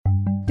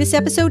This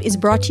episode is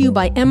brought to you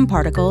by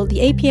mParticle,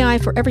 the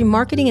API for every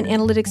marketing and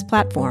analytics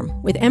platform.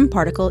 With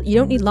mParticle, you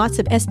don't need lots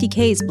of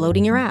SDKs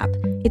bloating your app.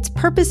 It's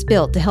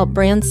purpose-built to help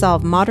brands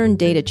solve modern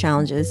data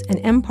challenges, and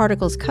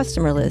mParticle's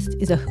customer list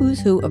is a who's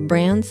who of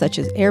brands such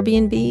as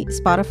Airbnb,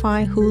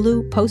 Spotify,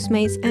 Hulu,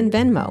 Postmates, and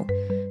Venmo.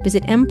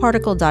 Visit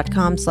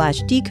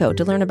mparticle.com/decode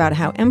to learn about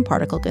how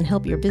mParticle can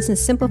help your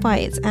business simplify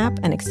its app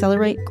and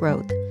accelerate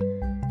growth.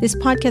 This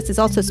podcast is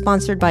also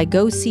sponsored by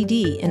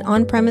GoCD, an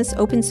on-premise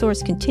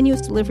open-source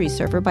continuous delivery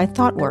server by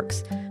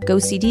ThoughtWorks.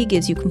 GoCD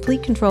gives you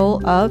complete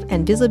control of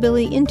and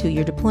visibility into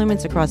your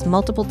deployments across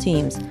multiple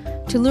teams.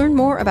 To learn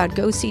more about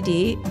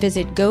GoCD,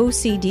 visit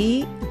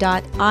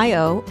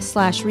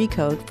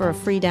gocd.io/Recode for a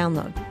free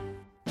download.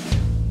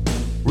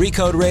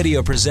 Recode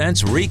Radio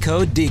presents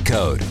Recode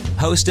Decode,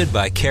 hosted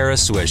by Kara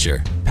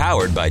Swisher,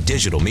 powered by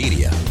digital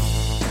media.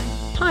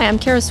 Hi, I'm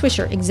Kara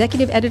Swisher,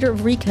 Executive Editor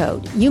of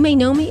Recode. You may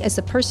know me as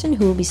the person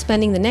who will be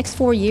spending the next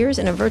 4 years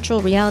in a virtual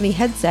reality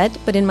headset,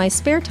 but in my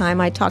spare time,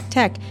 I talk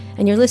tech,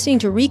 and you're listening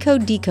to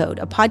Recode Decode,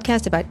 a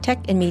podcast about tech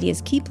and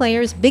media's key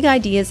players, big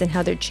ideas, and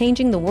how they're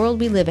changing the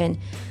world we live in.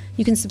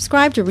 You can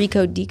subscribe to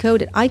Recode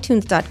Decode at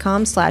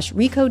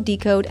itunes.com/Recode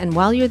Decode, and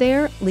while you're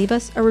there, leave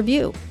us a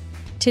review.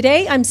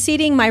 Today, I'm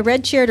ceding my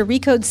red chair to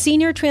Recode's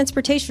senior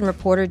transportation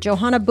reporter,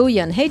 Johana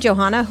Bhuiyan. Hey,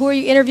 Johana, who are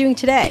you interviewing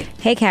today?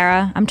 Hey,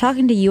 Kara. I'm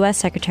talking to U.S.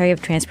 Secretary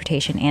of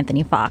Transportation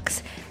Anthony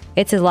Foxx.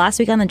 It's his last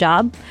week on the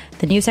job.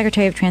 The new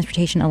Secretary of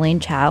Transportation, Elaine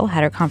Chao,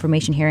 had her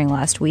confirmation hearing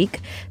last week.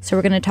 So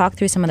we're going to talk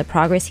through some of the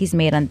progress he's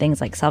made on things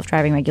like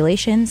self-driving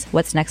regulations,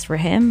 what's next for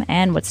him,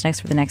 and what's next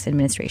for the next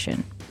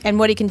administration. And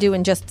what he can do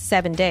in just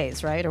 7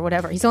 days, right? Or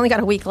whatever. He's only got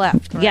a week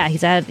left. Right? Yeah, he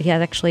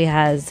actually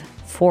has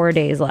 4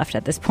 days left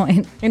at this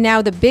point. And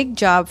now the big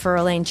job for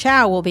Elaine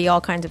Chao will be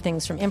all kinds of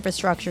things from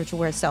infrastructure to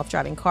where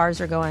self-driving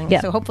cars are going.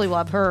 Yep. So hopefully we'll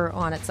have her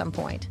on at some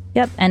point.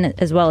 Yep, and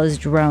as well as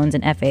drones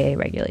and FAA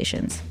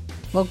regulations.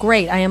 Well,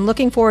 great. I am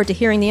looking forward to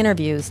hearing the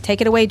interviews.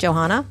 Take it away,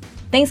 Johana.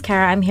 Thanks,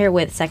 Kara. I'm here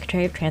with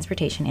Secretary of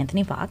Transportation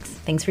Anthony Foxx.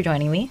 Thanks for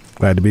joining me.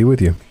 Glad to be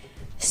with you.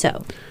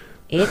 So,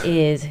 it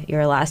is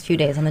your last few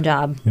days on the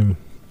job.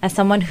 As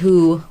someone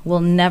who will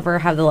never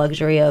have the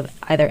luxury of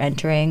either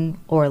entering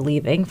or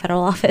leaving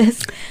federal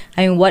office,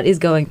 I mean, what is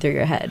going through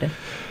your head?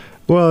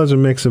 Well, it's a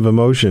mix of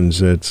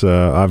emotions. It's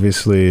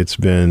obviously it's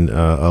been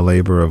a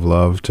labor of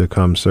love to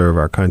come serve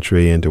our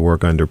country and to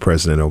work under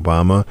President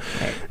Obama.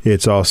 Right.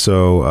 It's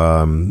also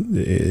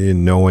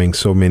in knowing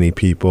so many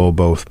people,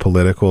 both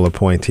political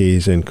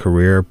appointees and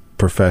career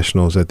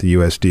professionals at the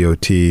U.S.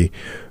 DOT,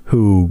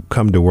 who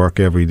come to work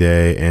every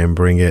day and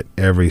bring it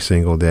every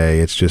single day.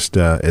 It's just,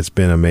 it's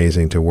been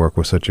amazing to work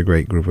with such a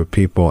great group of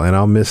people, and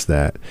I'll miss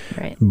that.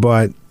 Right.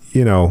 But,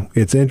 you know,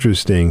 it's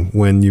interesting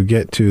when you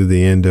get to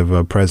the end of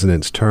a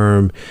president's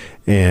term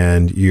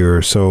and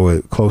you're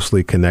so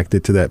closely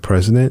connected to that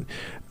president,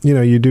 you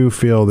know, you do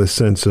feel this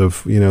sense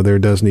of, you know, there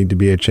does need to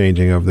be a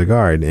changing of the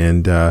guard.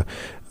 And,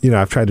 you know,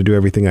 I've tried to do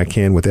everything I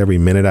can with every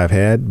minute I've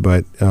had,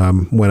 but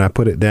when I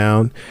put it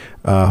down,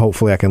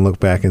 hopefully I can look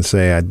back and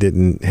say I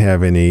didn't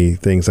have any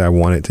things I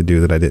wanted to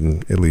do that I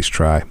didn't at least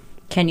try.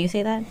 Can you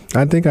say that?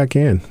 I think I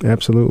can.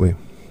 Absolutely.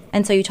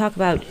 And so you talk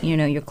about, you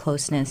know, your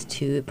closeness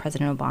to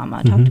President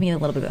Obama. Talk to me a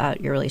little bit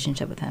about your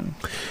relationship with him.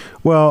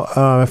 Well,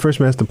 I first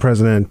met the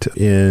president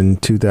in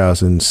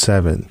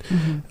 2007.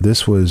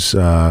 This was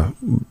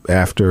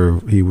after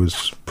he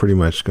was pretty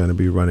much going to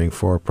be running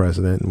for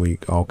president, and we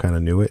all kind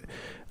of knew it.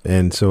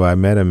 And so I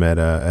met him at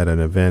an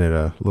event at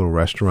a little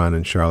restaurant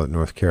in Charlotte,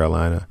 North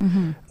Carolina.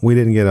 We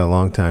didn't get a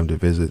long time to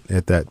visit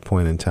at that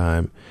point in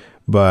time.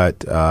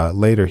 But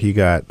later he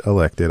got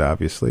elected,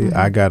 obviously.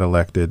 I got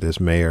elected as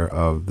mayor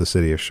of the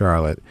city of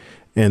Charlotte.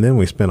 And then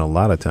we spent a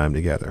lot of time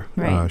together.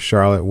 Right.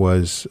 Charlotte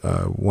was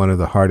one of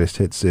the hardest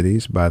hit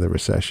cities by the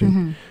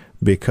recession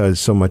because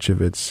so much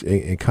of its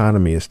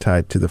economy is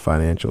tied to the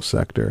financial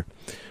sector.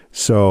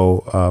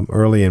 So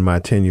early in my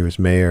tenure as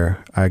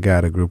mayor, I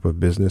got a group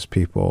of business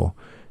people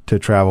to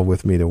travel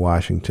with me to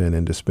Washington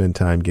and to spend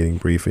time getting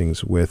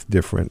briefings with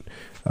different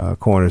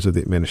corners of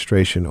the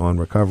administration on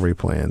recovery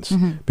plans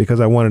because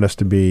I wanted us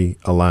to be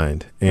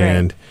aligned.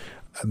 And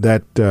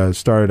that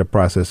started a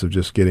process of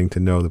just getting to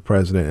know the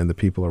president and the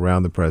people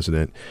around the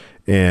president.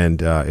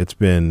 And it's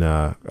been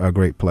a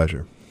great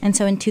pleasure. And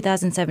so in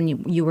 2007,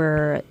 you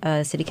were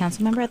a city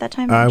council member at that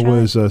time? I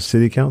was a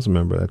city council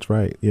member. That's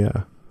right.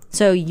 Yeah.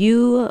 So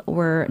you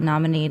were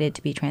nominated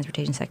to be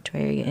transportation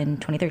secretary in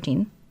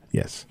 2013.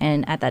 Yes.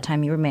 And at that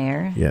time, you were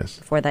mayor. Yes.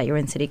 Before that, you were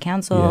in city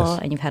council, yes.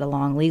 And you've had a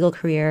long legal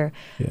career.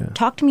 Yeah.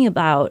 Talk to me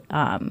about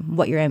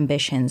what your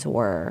ambitions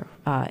were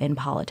in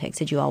politics.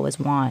 Did you always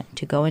want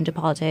to go into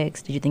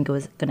politics? Did you think it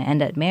was going to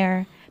end at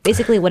mayor?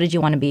 Basically, what did you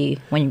want to be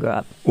when you grew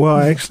up? Well,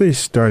 I actually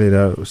started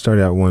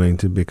out wanting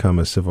to become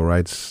a civil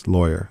rights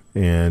lawyer.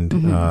 And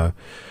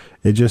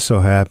it just so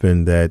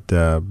happened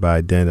that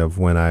by dint of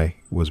when I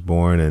was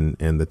born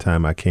and the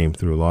time I came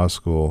through law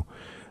school,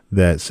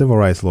 that civil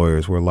rights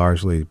lawyers were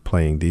largely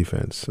playing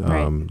defense.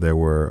 Right. There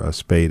were a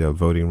spate of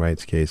voting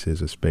rights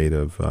cases, a spate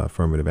of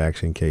affirmative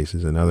action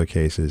cases, and other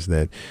cases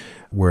that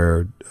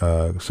where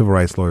civil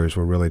rights lawyers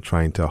were really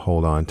trying to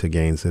hold on to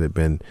gains that had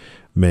been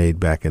made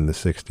back in the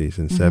 60s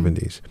and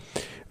 70s.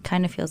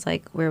 Kind of feels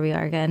like where we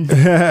are again.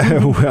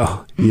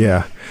 Well,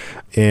 yeah.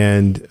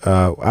 And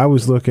I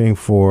was looking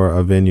for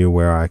a venue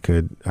where I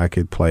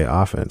could play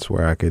offense,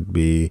 where I could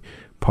be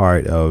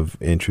part of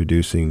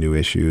introducing new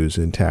issues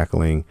and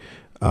tackling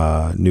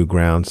new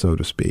ground, so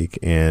to speak.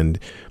 And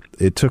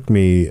it took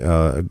me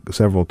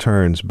several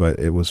turns, but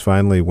it was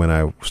finally when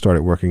I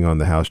started working on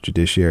the House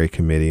Judiciary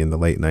Committee in the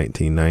late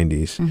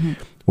 1990s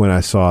when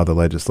I saw the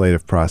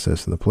legislative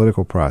process and the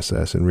political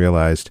process and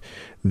realized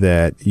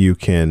that you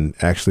can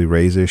actually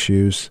raise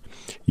issues,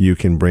 you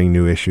can bring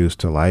new issues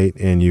to light,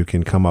 and you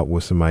can come up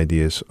with some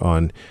ideas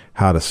on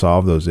how to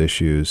solve those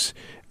issues,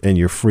 and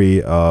you're free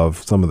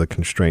of some of the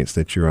constraints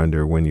that you're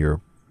under when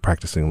you're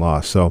practicing law.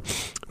 So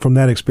from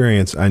that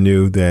experience, I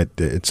knew that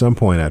at some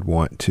point I'd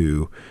want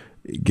to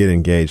get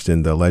engaged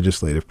in the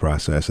legislative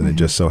process, and it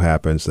just so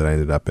happens that I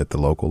ended up at the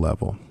local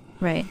level.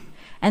 Right.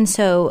 And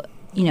so,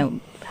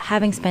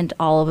 having spent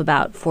all of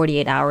about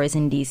 48 hours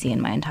in D.C.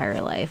 in my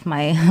entire life,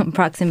 my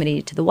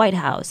proximity to the White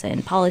House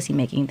and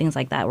policymaking, things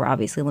like that, were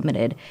obviously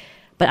limited.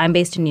 But I'm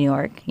based in New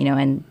York,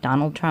 and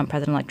Donald Trump,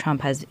 President-elect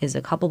Trump, is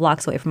a couple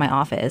blocks away from my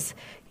office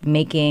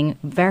making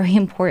very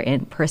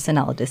important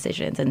personnel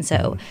decisions. And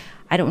so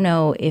I don't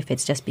know if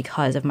it's just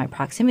because of my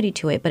proximity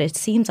to it, but it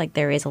seems like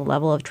there is a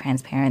level of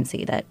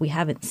transparency that we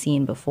haven't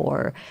seen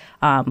before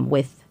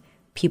with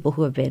people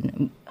who have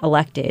been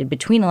elected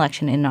between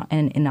election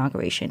and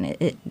inauguration.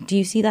 Do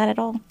you see that at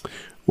all?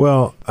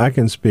 Well, I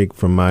can speak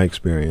from my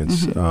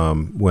experience.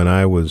 When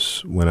I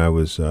was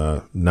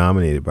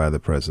nominated by the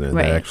president,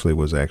 Right. that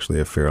was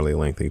a fairly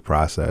lengthy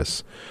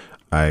process.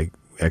 I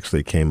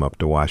actually came up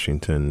to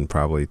Washington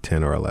probably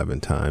 10 or 11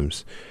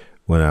 times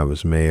when I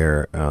was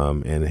mayor,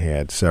 and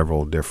had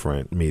several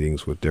different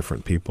meetings with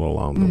different people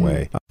along the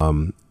way.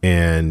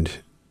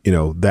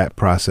 That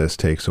process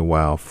takes a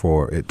while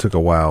it took a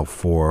while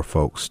for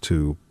folks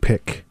to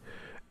pick.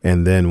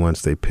 And then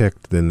once they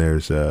picked, then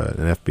there's an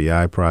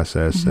FBI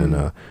process and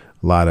a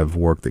lot of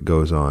work that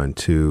goes on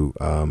to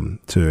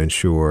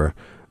ensure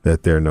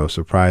that there are no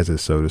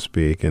surprises, so to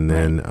speak. And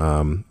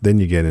then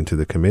you get into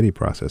the committee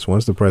process.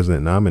 Once the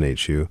president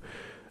nominates you,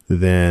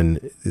 then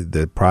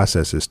the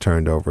process is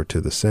turned over to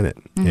the Senate.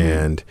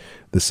 And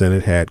the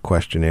Senate had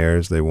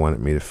questionnaires they wanted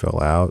me to fill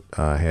out.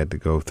 I had to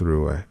go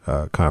through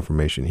a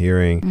confirmation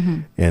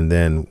hearing and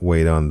then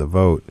wait on the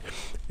vote.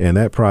 And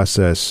that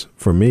process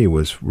for me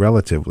was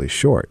relatively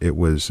short. It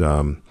was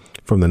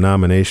from the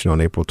nomination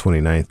on April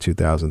 29th,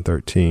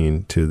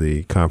 2013 to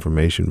the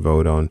confirmation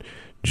vote on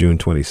June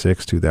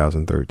 26,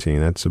 2013.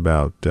 That's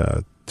about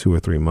 2 or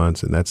 3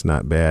 months, and that's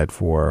not bad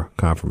for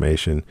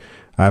confirmation.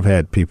 I've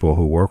had people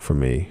who work for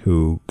me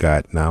who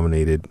got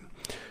nominated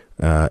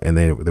and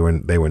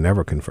they were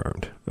never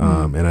confirmed.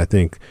 And I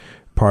think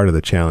part of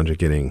the challenge of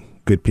getting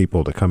good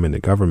people to come into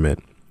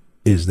government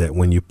is that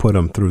when you put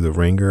them through the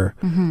ringer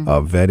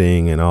of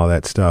vetting and all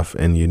that stuff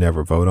and you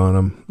never vote on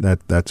them,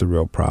 that's a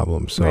real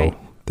problem. So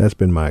that's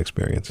been my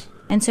experience.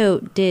 And so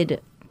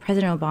did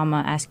President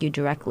Obama ask you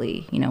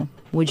directly,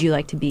 would you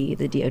like to be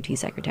the DOT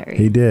secretary?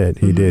 He did.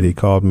 He did. He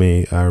called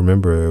me. I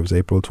remember it was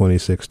April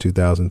 26,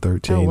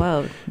 2013. Oh,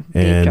 wow.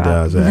 And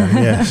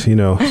yes,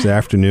 it's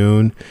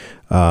afternoon.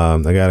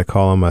 I got a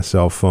call on my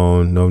cell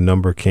phone. No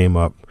number came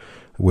up,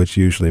 which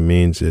usually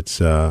means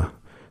it's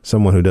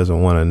someone who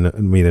doesn't want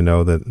me to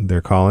know that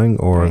they're calling,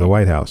 or the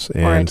White House.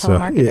 And or a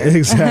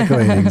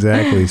telemarketer.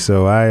 Exactly.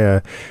 So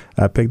I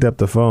picked up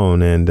the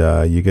phone, and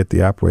you get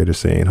the operator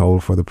saying,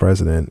 "Hold for the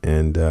president,"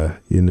 and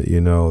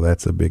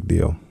that's a big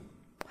deal.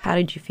 How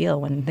did you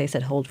feel when they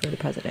said hold for the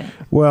president?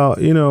 Well,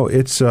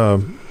 it's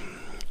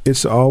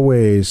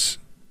always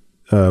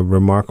a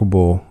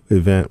remarkable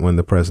event when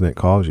the president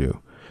calls you.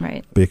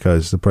 Right.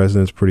 Because the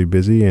president's pretty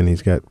busy and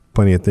he's got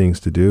plenty of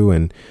things to do.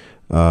 And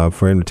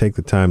for him to take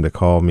the time to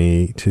call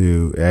me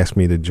to ask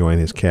me to join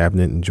his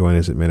cabinet and join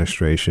his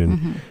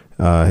administration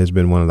has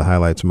been one of the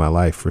highlights of my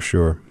life, for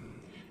sure.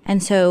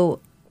 And so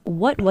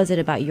what was it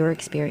about your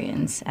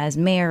experience as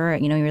mayor,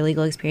 your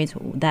legal experience,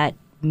 that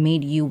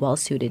made you well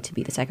suited to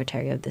be the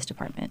secretary of this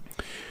department?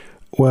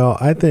 Well,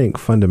 I think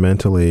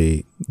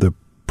fundamentally the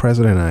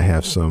president and I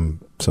have some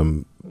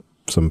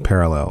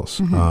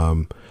parallels.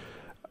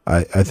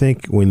 I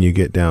think when you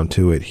get down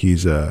to it,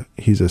 he's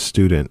a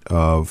student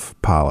of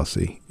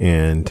policy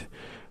and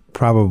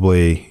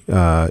probably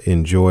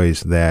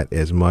enjoys that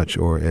as much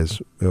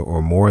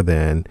or more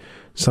than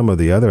some of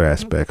the other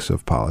aspects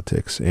of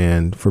politics.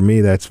 And for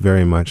me, that's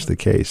very much the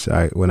case.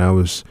 When I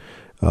was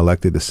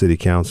elected to city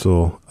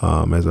council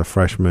as a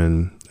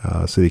freshman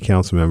city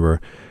council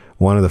member,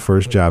 one of the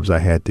first jobs I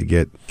had to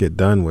get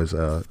done was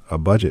a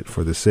budget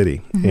for the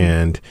city.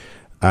 And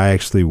I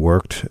actually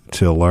worked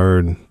to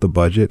learn the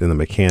budget and the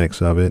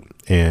mechanics of it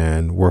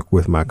and work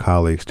with my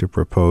colleagues to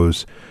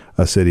propose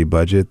a city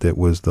budget that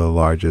was the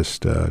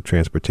largest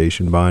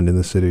transportation bond in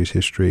the city's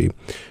history,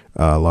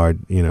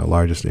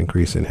 largest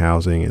increase in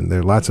housing. And there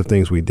are lots of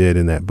things we did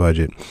in that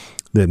budget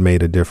that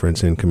made a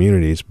difference in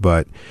communities,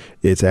 but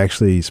it's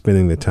actually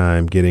spending the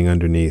time getting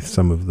underneath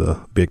some of the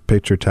big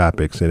picture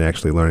topics and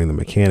actually learning the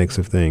mechanics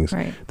of things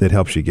that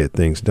helps you get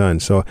things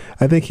done. So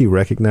I think he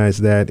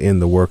recognized that in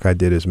the work I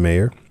did as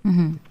mayor,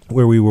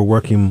 where we were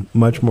working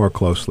much more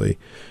closely,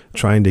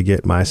 trying to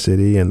get my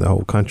city and the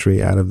whole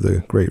country out of the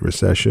Great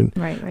Recession.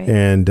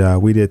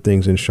 And we did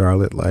things in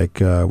Charlotte, like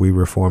we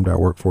reformed our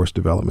workforce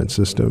development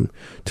system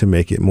to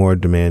make it more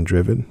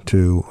demand-driven,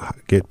 to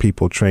get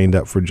people trained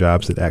up for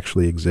jobs that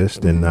actually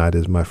exist and not,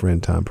 as my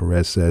friend Tom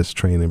Perez says,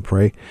 train and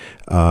pray.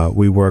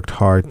 We worked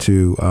hard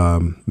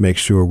to make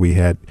sure we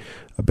had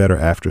better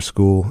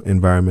after-school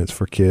environments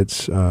for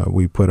kids.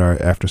 We put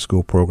our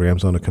after-school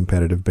programs on a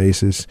competitive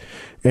basis.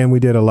 And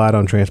we did a lot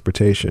on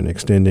transportation,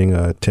 extending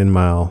a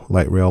 10-mile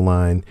light rail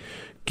line,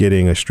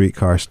 getting a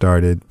streetcar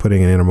started,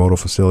 putting an intermodal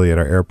facility at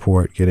our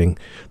airport, getting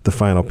the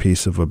final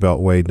piece of a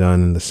beltway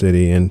done in the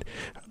city. And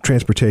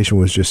transportation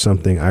was just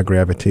something I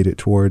gravitated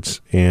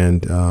towards.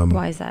 And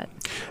why is that?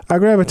 I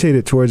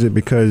gravitated towards it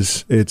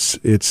because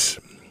it's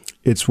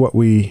what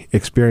we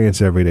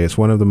experience every day. It's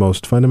one of the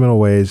most fundamental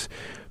ways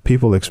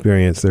people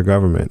experience their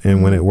government.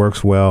 And when it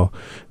works well,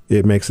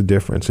 it makes a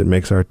difference. It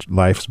makes our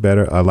lives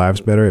better.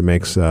 It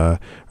makes our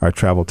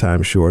travel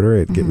time shorter.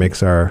 It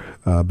makes our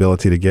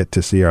ability to get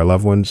to see our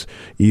loved ones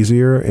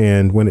easier.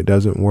 And when it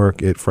doesn't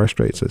work, it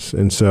frustrates us.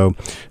 And so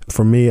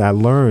for me, I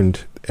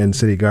learned in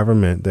city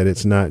government that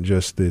it's not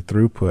just the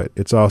throughput.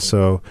 It's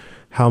also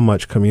how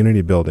much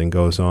community building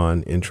goes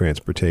on in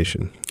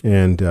transportation.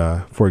 And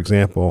for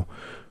example,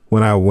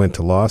 when I went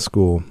to law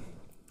school,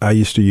 I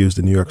used to use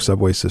the New York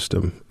subway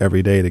system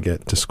every day to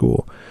get to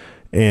school.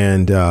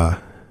 And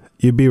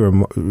you'd be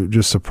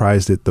just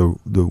surprised at the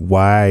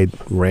wide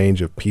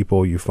range of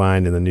people you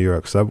find in the New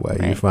York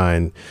subway. You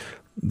find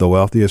the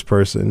wealthiest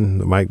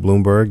person, Mike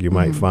Bloomberg. You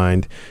might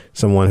find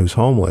someone who's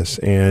homeless.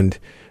 And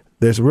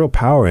there's real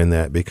power in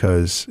that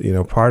because,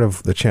 part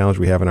of the challenge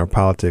we have in our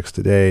politics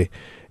today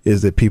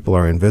is that people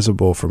are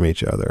invisible from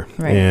each other.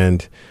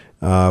 And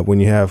when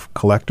you have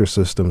collector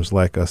systems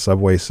like a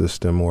subway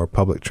system or a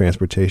public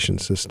transportation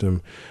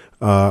system,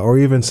 or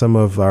even some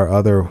of our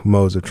other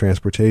modes of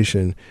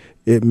transportation,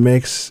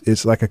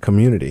 it's like a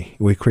community.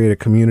 We create a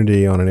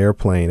community on an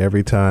airplane.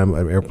 Every time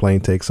an airplane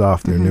takes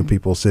off, there are new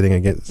people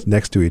sitting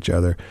next to each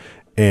other.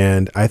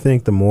 And I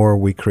think the more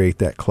we create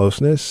that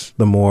closeness,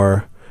 the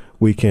more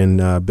we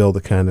can build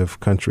the kind of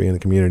country and the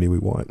community we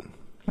want.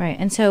 Right.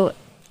 And so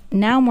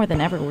now more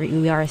than ever,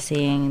 we are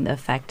seeing the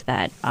effect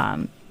that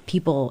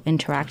people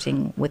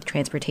interacting with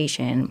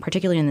transportation,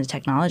 particularly in the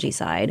technology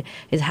side,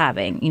 is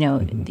having.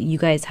 You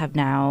guys have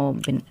now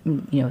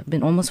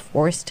been almost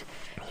forced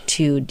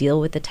to deal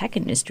with the tech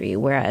industry,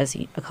 whereas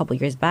a couple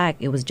of years back,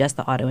 it was just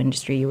the auto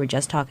industry. You were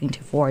just talking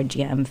to Ford,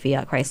 GM,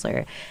 Fiat,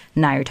 Chrysler.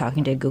 Now you're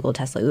talking to Google,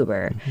 Tesla,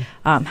 Uber.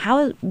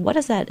 What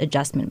has that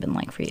adjustment been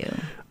like for you?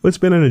 Well, it's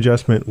been an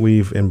adjustment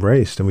we've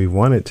embraced, and we've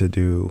wanted to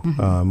do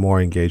more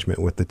engagement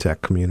with the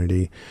tech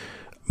community.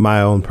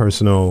 My own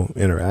personal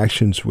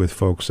interactions with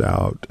folks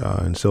out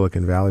in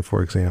Silicon Valley,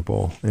 for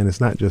example, and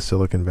it's not just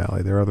Silicon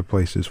Valley. There are other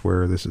places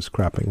where this is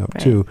cropping up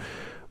too.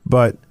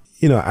 But,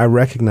 I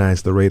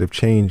recognize the rate of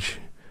change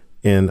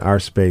in our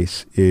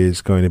space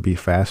is going to be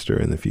faster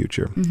in the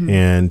future.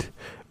 And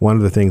one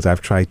of the things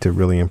I've tried to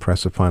really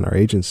impress upon our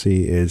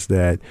agency is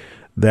that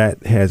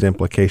has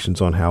implications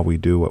on how we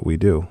do what we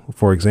do.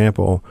 For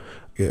example,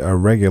 our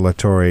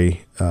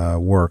regulatory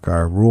work,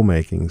 our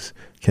rulemakings,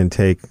 can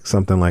take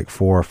something like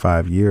 4 or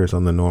 5 years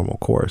on the normal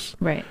course.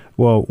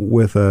 Well,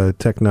 with a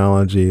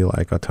technology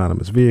like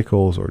autonomous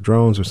vehicles or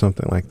drones or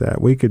something like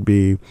that, we could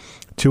be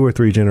 2 or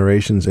 3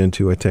 generations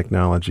into a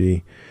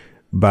technology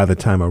by the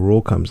time a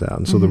rule comes out.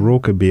 And so the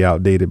rule could be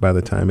outdated by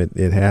the time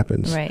it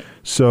happens.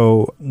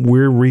 So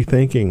we're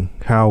rethinking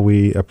how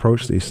we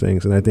approach these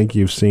things. And I think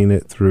you've seen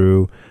it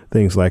through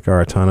things like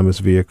our autonomous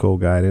vehicle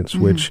guidance,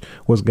 which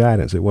was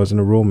guidance. It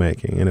wasn't a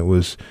rulemaking. And it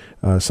was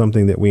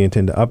something that we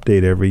intend to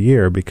update every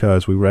year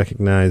because we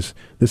recognize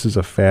this is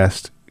a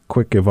fast,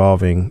 quick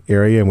evolving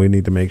area, and we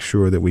need to make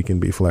sure that we can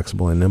be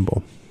flexible and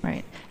nimble.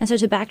 Right. And so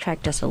to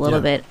backtrack just a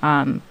little bit,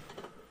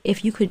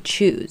 if you could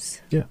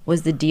choose,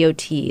 was the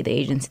DOT the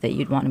agency that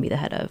you'd want to be the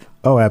head of?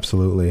 Oh,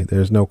 absolutely.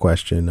 There's no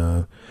question.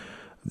 I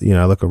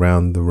look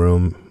around the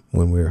room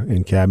when we're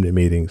in cabinet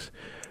meetings,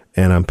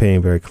 and I'm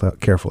paying very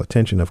careful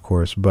attention, of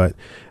course. But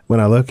when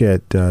I look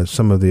at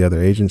some of the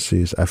other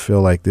agencies, I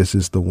feel like this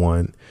is the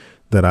one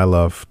that I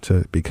love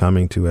to be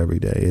coming to every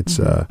day. It's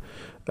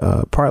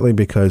partly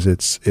because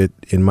it,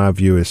 in my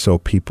view, is so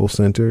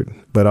people-centered,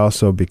 but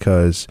also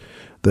because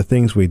the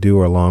things we do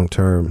are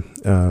long-term.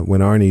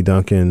 When Arne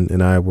Duncan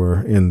and I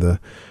were in the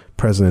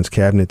president's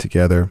cabinet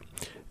together,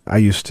 I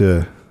used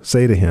to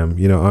say to him,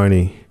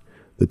 Arne,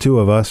 the two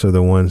of us are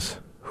the ones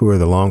who are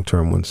the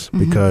long-term ones,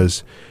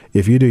 because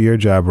if you do your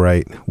job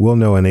right, we'll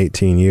know in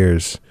 18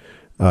 years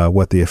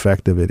what the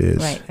effect of it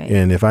is.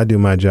 And if I do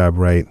my job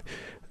right,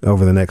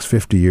 over the next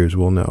 50 years,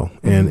 we'll know.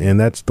 And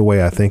that's the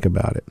way I think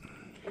about it.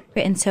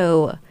 Great. And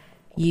so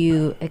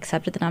you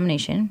accepted the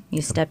nomination.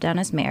 You stepped down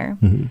as mayor.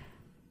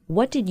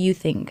 What did you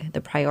think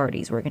the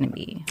priorities were going to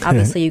be?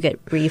 Obviously, you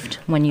get briefed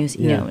when you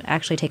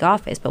actually take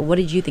office, but what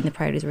did you think the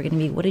priorities were going to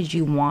be? What did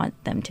you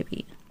want them to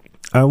be?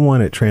 I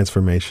wanted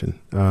transformation.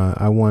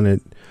 I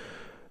wanted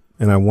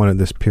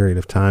this period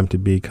of time to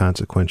be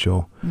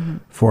consequential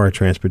for our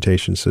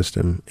transportation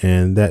system.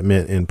 And that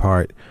meant, in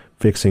part,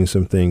 fixing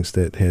some things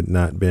that had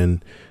not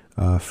been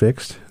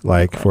fixed,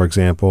 like, for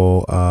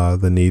example,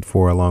 the need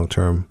for a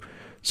long-term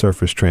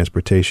surface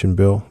transportation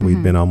bill.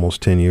 We'd been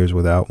almost 10 years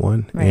without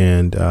one. Right.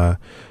 And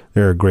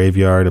there are a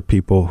graveyard of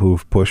people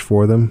who've pushed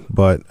for them,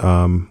 but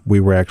we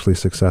were actually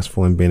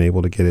successful in being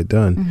able to get it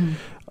done.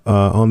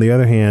 On the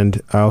other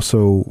hand, I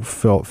also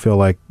feel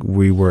like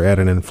we were at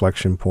an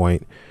inflection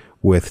point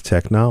with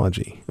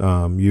technology.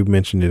 You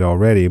mentioned it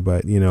already,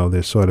 but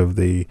there's sort of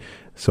the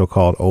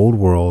so-called old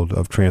world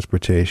of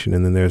transportation,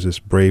 and then there's this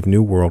brave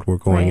new world we're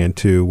going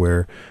into,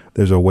 where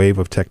there's a wave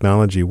of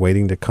technology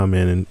waiting to come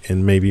in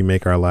and maybe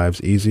make our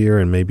lives easier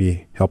and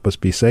maybe help us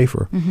be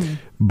safer.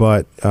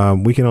 But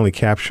we can only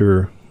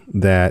capture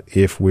that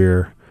if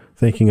we're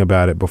thinking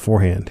about it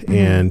beforehand.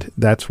 And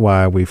that's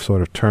why we've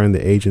sort of turned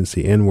the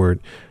agency inward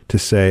to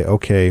say,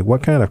 okay,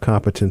 what kind of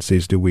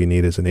competencies do we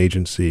need as an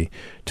agency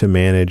to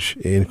manage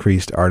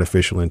increased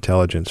artificial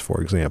intelligence, for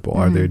example?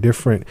 Are there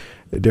different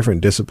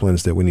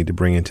disciplines that we need to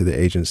bring into the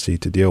agency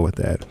to deal with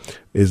that?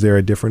 Is there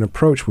a different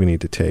approach we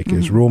need to take?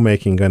 Is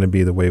rulemaking going to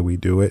be the way we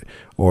do it,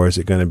 or is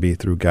it going to be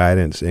through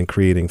guidance and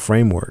creating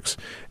frameworks?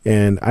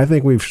 And I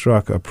think we've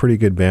struck a pretty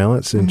good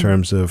balance in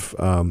terms of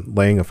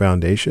laying a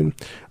foundation.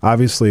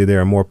 Obviously,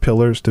 there are more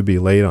pillars to be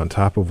laid on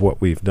top of what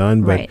we've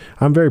done, but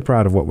I'm very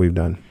proud of what we've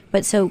done.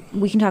 But so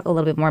we can talk a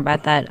little bit more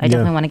about that. I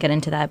definitely want to get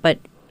into that. But,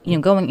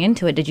 going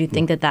into it, did you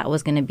think that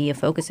was going to be a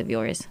focus of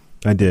yours?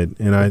 I did.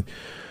 And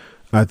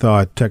I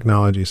thought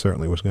technology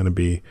certainly was going to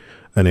be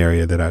an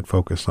area that I'd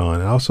focus on.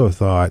 I also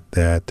thought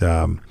that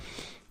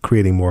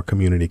creating more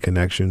community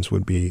connections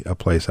would be a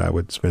place I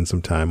would spend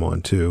some time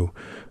on, too.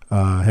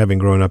 Having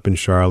grown up in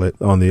Charlotte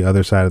on the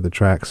other side of the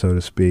track, so to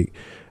speak,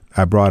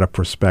 I brought a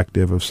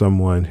perspective of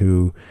someone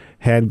who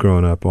had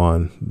grown up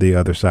on the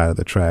other side of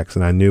the tracks,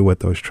 and I knew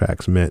what those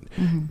tracks meant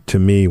to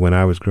me when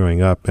I was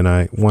growing up. And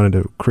I wanted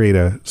to create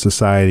a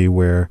society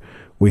where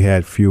we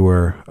had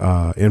fewer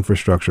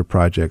infrastructure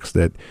projects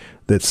that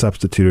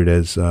substituted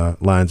as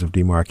lines of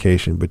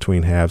demarcation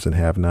between haves and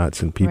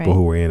have-nots, and people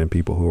who were in and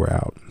people who were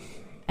out.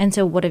 And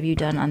so what have you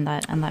done on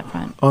that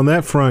front? On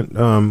that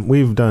front,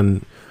 we've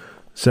done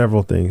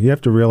several things. You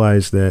have to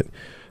realize that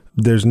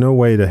there's no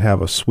way to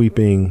have a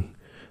sweeping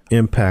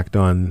impact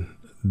on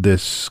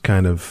this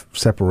kind of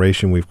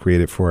separation we've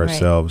created for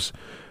ourselves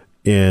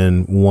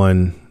in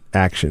one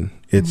action.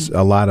 It's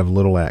a lot of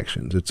little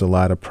actions. It's a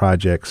lot of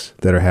projects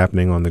that are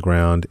happening on the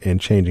ground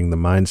and changing the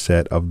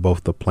mindset of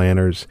both the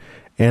planners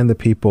and the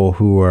people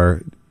who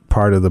are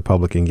part of the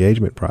public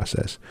engagement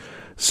process.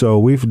 So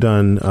we've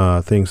done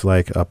things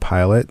like a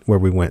pilot where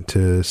we went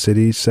to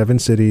 7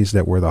 cities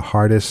that were the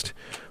hardest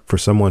for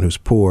someone who's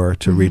poor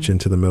to reach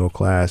into the middle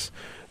class.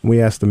 We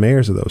asked the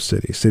mayors of those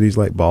cities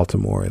like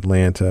Baltimore,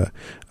 Atlanta,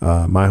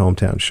 my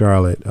hometown,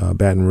 Charlotte,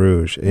 Baton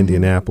Rouge,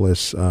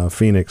 Indianapolis,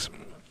 Phoenix.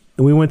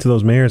 And we went to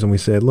those mayors and we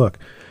said, look,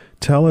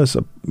 tell us,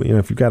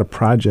 if you've got a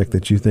project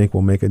that you think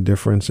will make a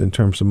difference in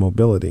terms of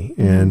mobility.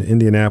 And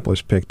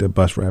Indianapolis picked a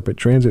bus rapid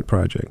transit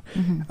project.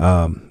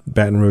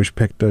 Baton Rouge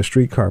picked a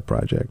streetcar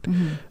project.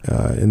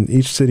 And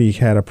each city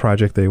had a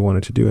project they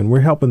wanted to do. And we're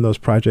helping those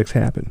projects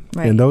happen.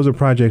 And those are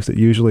projects that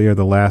usually are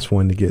the last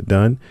one to get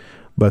done,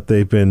 but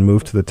they've been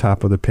moved to the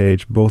top of the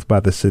page, both by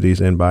the cities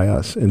and by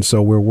us. And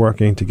so we're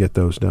working to get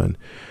those done.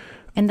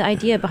 And the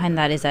idea behind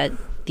that is that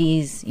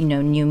these,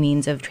 new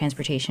means of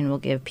transportation will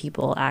give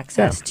people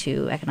access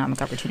to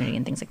economic opportunity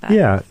and things like that.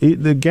 Yeah.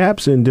 The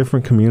gaps in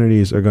different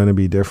communities are going to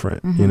be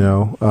different.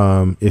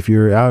 If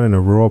you're out in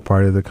a rural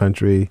part of the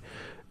country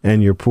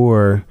and you're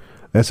poor,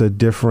 that's a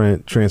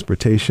different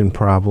transportation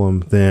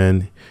problem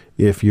than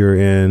if you're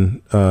in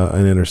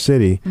an inner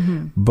city.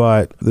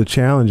 But the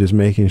challenge is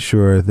making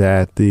sure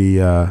that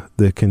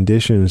the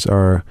conditions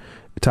are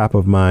top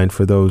of mind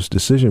for those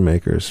decision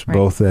makers,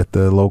 both at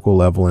the local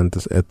level and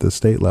at the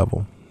state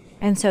level.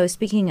 And so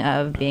speaking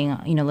of being,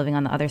 living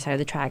on the other side of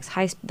the tracks,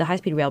 the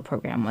high-speed rail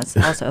program was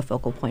also a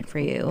focal point for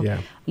you.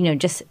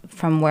 Just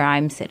from where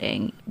I'm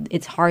sitting,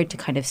 it's hard to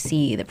kind of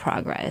see the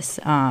progress.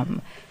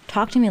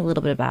 Talk to me a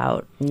little bit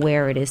about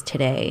where it is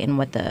today and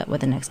what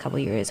the next couple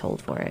of years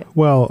hold for it.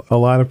 Well, a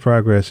lot of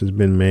progress has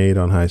been made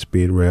on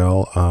high-speed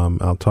rail.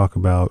 I'll talk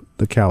about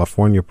the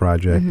California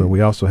project, but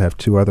we also have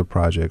 2 other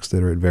projects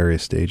that are at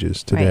various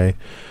stages today.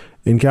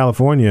 In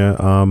California,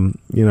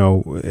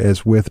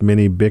 as with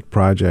many big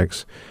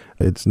projects,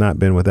 it's not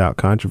been without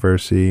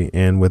controversy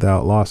and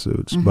without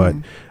lawsuits. But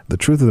the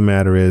truth of the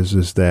matter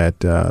is that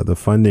the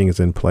funding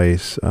is in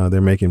place.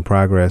 They're making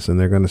progress, and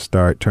they're going to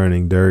start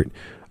turning dirt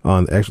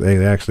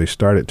They actually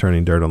started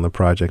turning dirt on the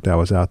project. I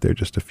was out there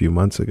just a few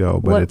months ago.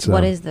 But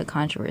what is the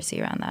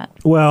controversy around that?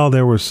 Well,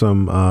 there were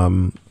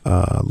some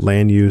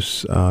land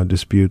use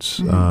disputes.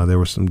 There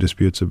were some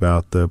disputes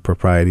about the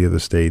propriety of the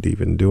state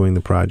even doing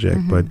the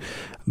project,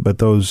 but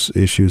those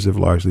issues have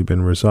largely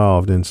been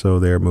resolved, and so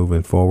they're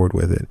moving forward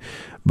with it.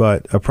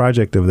 But a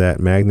project of that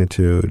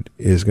magnitude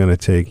is going to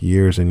take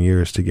years and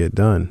years to get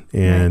done.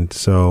 And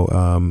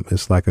so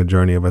it's like a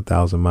journey of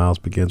 1,000 miles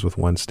begins with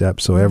one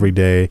step. So every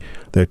day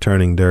they're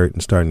turning dirt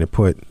and starting to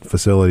put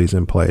facilities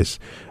in place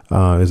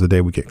is the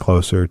day we get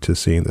closer to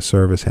seeing the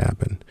service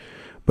happen.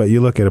 But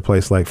you look at a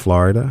place like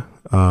Florida,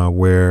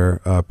 where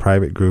a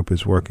private group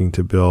is working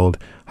to build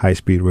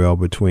high-speed rail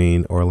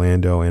between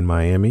Orlando and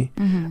Miami,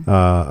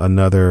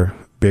 another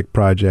big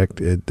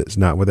project. It's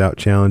not without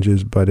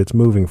challenges, but it's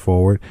moving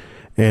forward.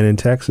 And in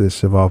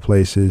Texas, of all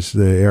places,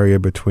 the area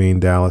between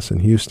Dallas and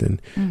Houston,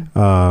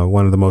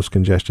 one of the most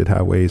congested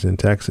highways in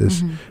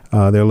Texas,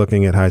 they're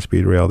looking at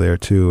high-speed rail there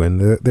too, and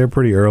they're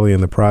pretty early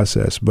in the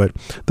process. But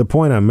the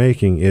point I'm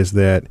making is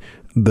that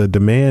the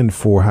demand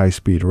for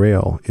high-speed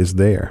rail is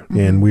there,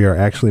 and we are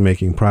actually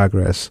making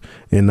progress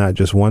in not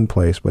just one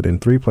place, but in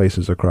 3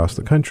 places across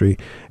the country.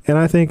 And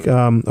I think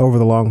over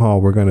the long haul,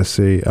 we're going to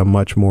see a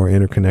much more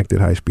interconnected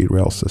high-speed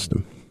rail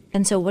system.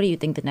 And so what do you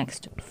think the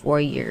next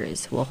 4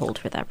 years will hold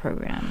for that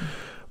program?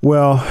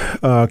 Well,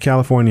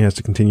 California has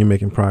to continue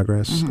making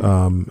progress.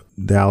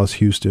 Dallas,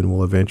 Houston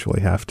will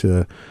eventually have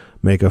to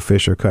make a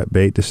fish or cut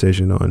bait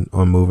decision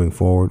on moving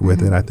forward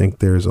with it. I think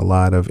there's a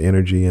lot of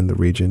energy in the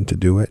region to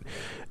do it.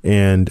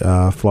 And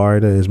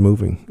Florida is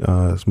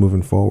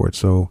moving forward.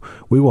 So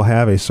we will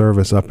have a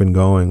service up and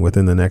going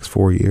within the next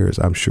 4 years,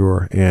 I'm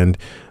sure. And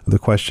the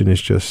question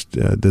is just,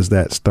 does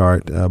that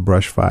start a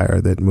brush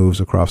fire that moves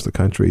across the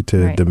country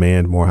to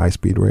demand more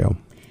high-speed rail?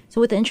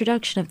 So with the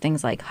introduction of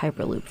things like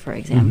Hyperloop, for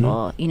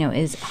example,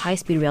 is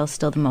high-speed rail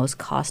still the most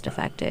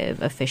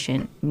cost-effective,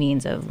 efficient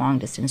means of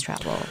long-distance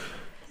travel?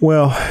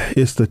 Well,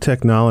 it's the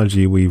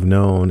technology we've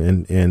known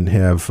and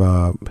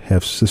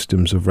have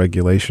systems of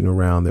regulation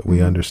around that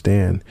we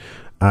understand.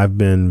 I've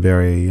been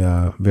very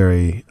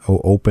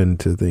open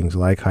to things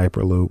like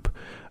Hyperloop,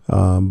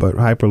 but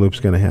Hyperloop's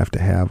going to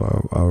have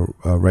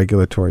a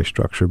regulatory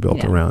structure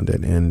built around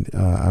it. And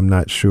I'm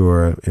not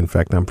sure, in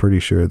fact, I'm pretty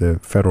sure the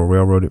Federal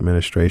Railroad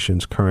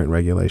Administration's current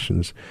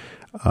regulations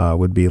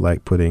would be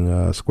like putting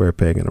a square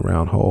peg in a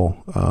round hole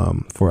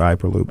for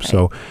Hyperloop.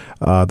 So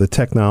the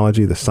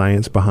technology, the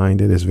science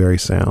behind it is very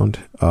sound,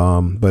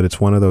 but it's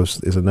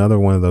another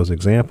one of those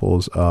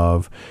examples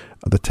of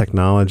the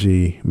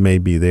technology may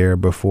be there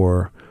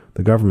before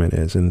the government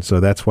is. And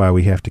so that's why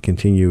we have to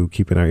continue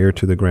keeping our ear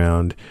to the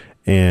ground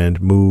and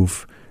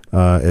move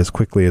as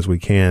quickly as we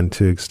can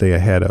to stay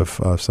ahead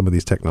of some of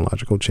these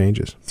technological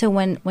changes. So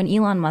when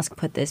Elon Musk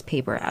put this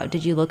paper out,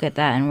 did you look at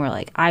that and were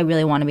like, I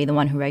really want to be the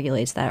one who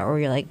regulates that? Or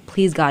you're like,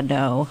 please, God,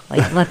 no.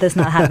 Like, let this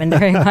not happen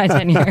during my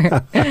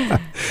tenure.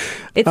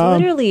 It's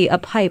literally a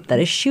pipe that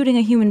is shooting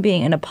a human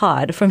being in a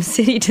pod from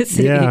city to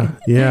city.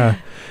 Yeah.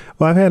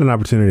 Well, I've had an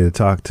opportunity to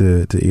talk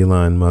to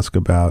Elon Musk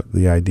about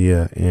the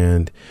idea.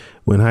 And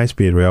when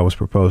high-speed rail was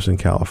proposed in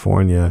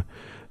California,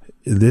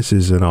 this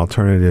is an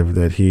alternative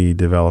that he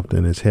developed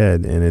in his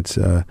head, and it's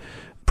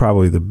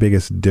probably the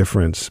biggest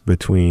difference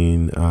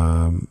between,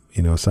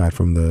 aside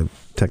from the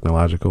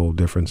technological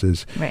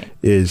differences,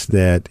 is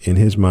that in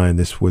his mind,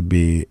 this would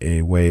be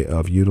a way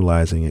of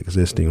utilizing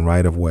existing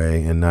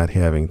right-of-way and not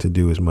having to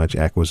do as much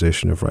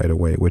acquisition of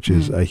right-of-way, which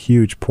is a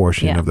huge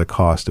portion of the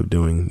cost of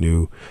doing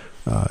new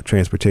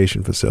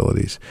transportation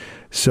facilities.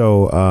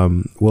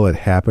 So will it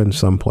happen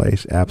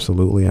someplace?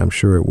 Absolutely. I'm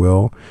sure it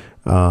will.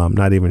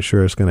 Not even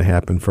sure it's going to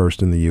happen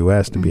first in the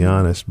U.S., to be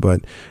honest,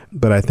 but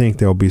I think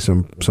there'll be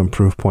some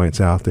proof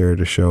points out there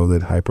to show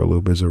that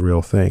Hyperloop is a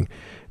real thing.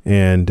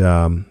 And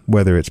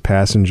whether it's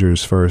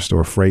passengers first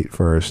or freight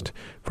first,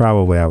 I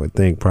would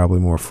think probably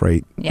more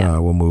freight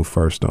will move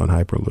first on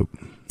Hyperloop.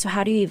 So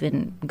how do you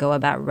even go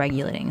about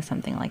regulating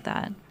something like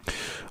that?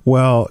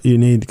 Well, you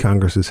need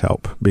Congress's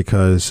help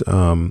because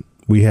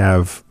we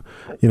have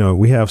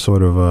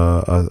sort of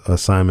a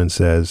Simon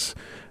Says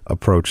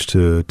approach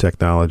to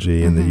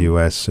technology in the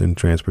U.S. in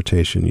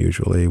transportation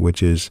usually,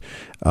 which is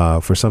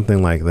for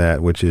something like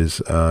that, which is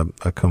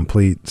a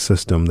complete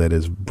system that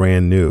is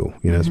brand new.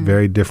 It's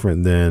very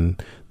different than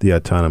the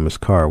autonomous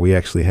car. We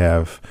actually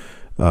have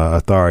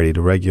authority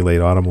to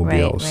regulate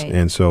automobiles,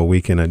 and so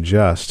we can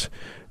adjust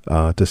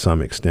to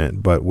some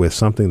extent. But with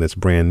something that's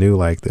brand new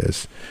like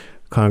this,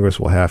 Congress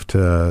will have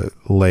to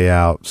lay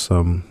out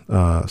some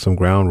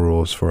ground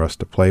rules for us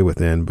to play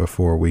within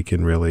before we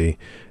can really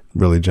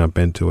jump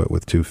into it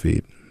with 2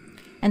 feet.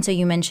 And so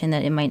you mentioned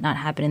that it might not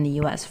happen in the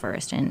U.S.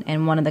 first.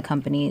 And one of the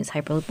companies,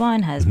 Hyperloop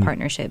One, has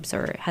partnerships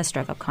or has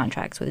struck up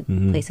contracts with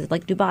places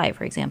like Dubai,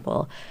 for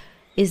example.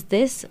 Is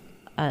this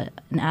an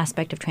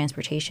aspect of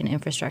transportation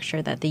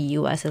infrastructure that the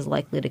U.S. is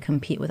likely to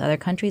compete with other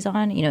countries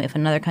on? If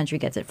another country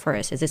gets it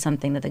first, is this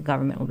something that the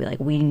government will be like,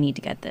 we need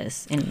to get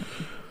this in?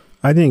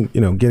 I think,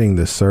 getting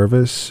the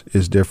service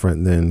is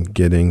different than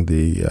getting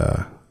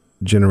the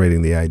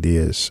generating the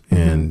ideas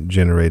and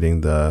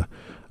generating the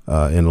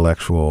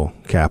intellectual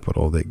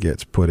capital that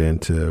gets put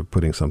into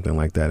putting something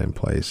like that in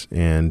place.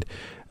 And,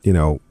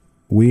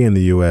 we in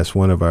the U.S.,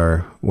 one of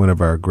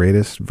our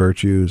greatest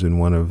virtues and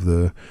one of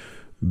the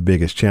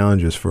biggest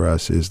challenges for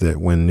us is that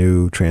when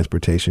new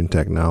transportation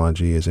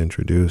technology is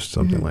introduced,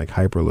 something like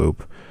Hyperloop,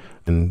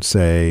 and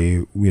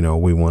say,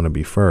 we want to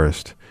be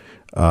first,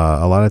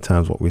 a lot of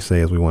times what we say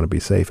is we want to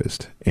be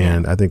safest.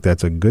 And I think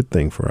that's a good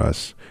thing for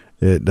us.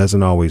 It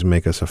doesn't always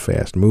make us a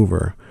fast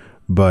mover,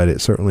 but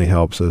it certainly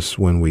helps us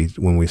when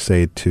we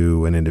say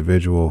to an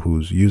individual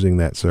who's using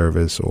that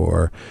service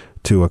or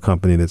to a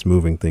company that's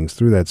moving things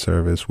through that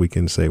service, we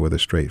can say with a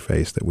straight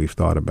face that we've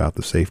thought about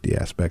the safety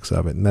aspects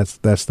of it. And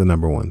that's the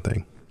number one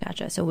thing.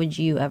 Gotcha. So would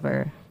you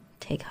ever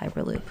take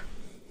Hyperloop?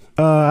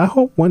 I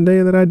hope one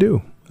day that I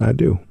do.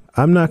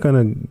 I'm not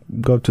going to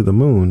go to the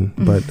moon,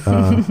 but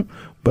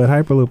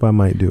Hyperloop I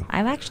might do.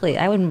 I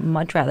would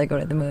much rather go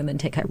to the moon than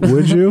take Hyperloop.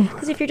 Would you?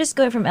 Because if you're just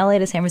going from LA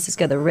to San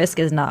Francisco, the risk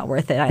is not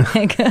worth it, I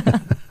think.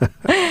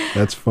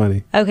 That's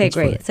funny. Okay, That's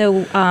great. funny. So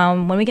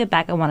when we get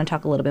back, I want to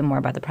talk a little bit more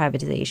about the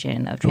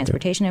privatization of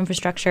transportation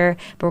infrastructure,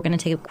 but we're going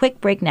to take a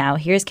quick break now.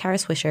 Here's Kara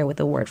Swisher with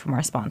a word from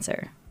our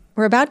sponsor.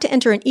 We're about to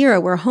enter an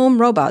era where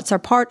home robots are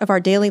part of our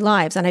daily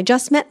lives, and I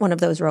just met one of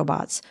those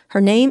robots.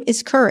 Her name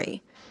is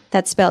Curry.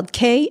 That's spelled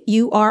Kuri.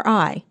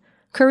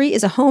 Curry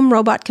is a home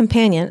robot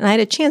companion, and I had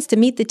a chance to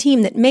meet the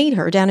team that made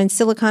her down in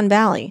Silicon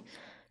Valley.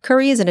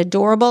 Curry is an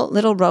adorable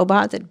little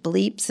robot that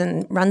bleeps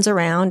and runs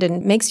around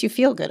and makes you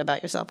feel good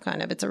about yourself,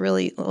 kind of. It's a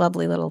really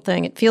lovely little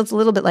thing. It feels a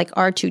little bit like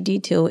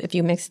R2-D2 if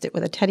you mixed it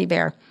with a teddy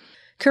bear.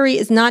 Curry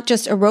is not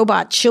just a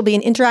robot. She'll be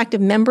an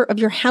interactive member of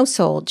your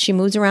household. She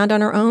moves around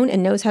on her own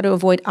and knows how to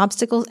avoid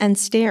obstacles and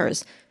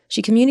stairs.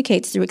 She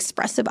communicates through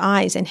expressive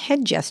eyes and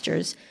head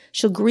gestures.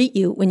 She'll greet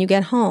you when you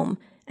get home.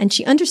 And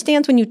she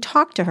understands when you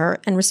talk to her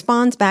and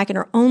responds back in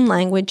her own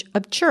language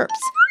of chirps.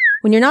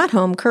 When you're not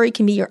home, Curry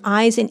can be your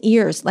eyes and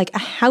ears like a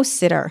house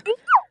sitter.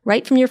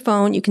 Right from your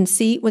phone, you can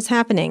see what's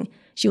happening.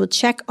 She will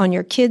check on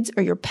your kids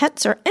or your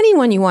pets or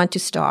anyone you want to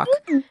stalk.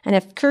 And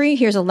if Curry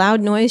hears a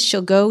loud noise,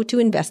 she'll go to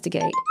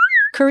investigate.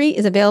 Curry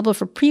is available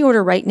for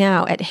pre-order right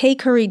now at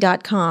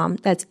heycurry.com.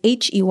 That's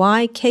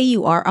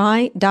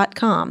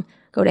HEYKURI.com.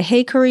 Go to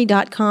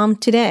heycurry.com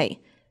today.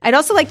 I'd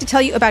also like to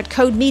tell you about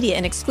Code Media,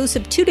 an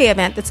exclusive 2-day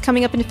event that's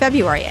coming up in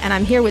February. And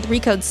I'm here with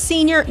Recode's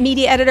senior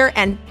media editor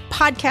and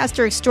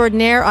podcaster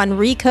extraordinaire on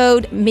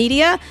Recode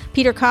Media,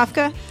 Peter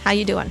Kafka. How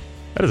you doing?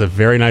 That is a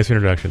very nice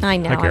introduction. I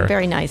know. I'm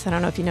very nice. I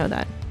don't know if you know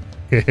that.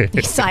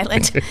 He's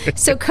silent.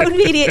 So Code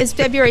Media is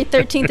February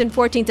 13th and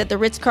 14th at the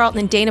Ritz-Carlton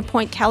in Dana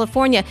Point,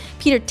 California.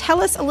 Peter,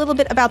 tell us a little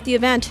bit about the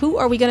event. Who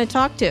are we going to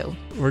talk to?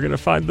 We're going to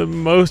find the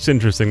most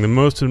interesting, the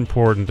most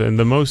important, and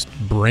the most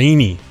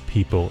brainy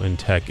people in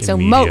tech and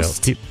media.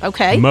 Most.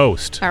 Okay.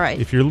 Most. All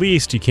right. If you're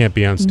least, you can't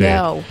be on stage.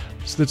 No.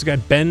 So there's a guy,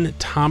 Ben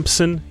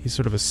Thompson. He's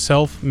sort of a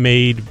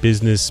self-made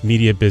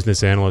media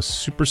business analyst,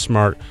 super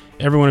smart.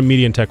 Everyone in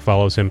media and tech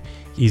follows him.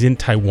 He's in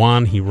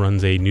Taiwan. He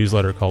runs a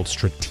newsletter called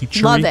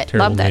Stratechery. Love it.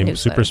 Terrible Love that name.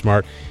 newsletter. Super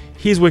smart.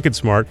 He's wicked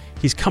smart.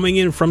 He's coming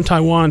in from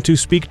Taiwan to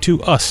speak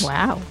to us.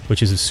 Wow.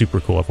 Which is super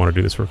cool. I've wanted to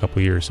do this for a couple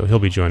of years, so he'll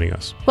be joining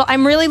us. Well,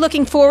 I'm really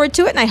looking forward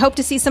to it, and I hope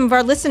to see some of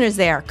our listeners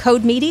there.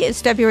 Code Media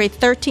is February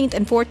 13th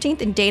and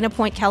 14th in Dana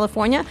Point,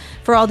 California.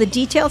 For all the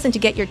details and to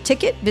get your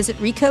ticket, visit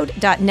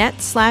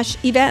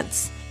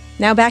recode.net/events.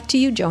 Now back to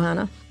you,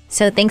 Johana.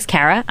 So thanks,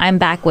 Kara. I'm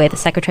back with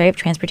Secretary of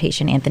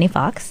Transportation Anthony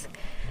Foxx.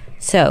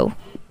 So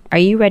are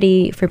you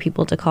ready for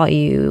people to call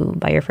you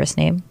by your first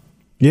name?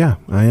 Yeah,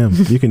 I am.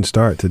 You can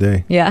start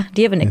today. Yeah.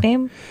 Do you have a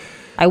nickname?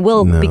 I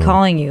will be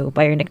calling you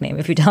by your nickname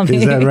if you tell me.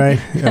 Is that right?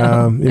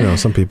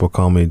 Some people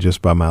call me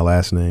just by my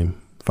last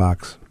name,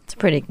 Fox. It's a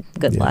pretty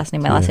good last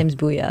name. My last name's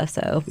Bhuiyan,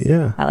 so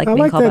I like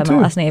being called by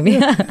my last name.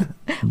 Yeah.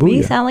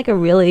 We sound like a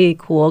really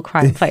cool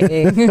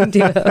crime-fighting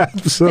duo.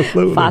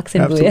 Absolutely. Fox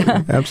and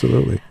Bhuiyan.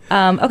 Absolutely.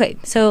 Okay,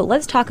 so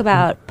let's talk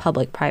about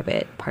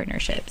public-private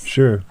partnerships.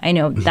 Sure. I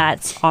know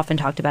that's often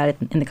talked about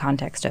in the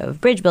context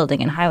of bridge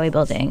building and highway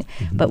building,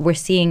 but we're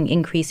seeing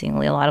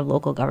increasingly a lot of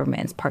local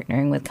governments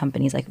partnering with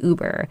companies like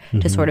Uber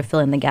to sort of fill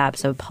in the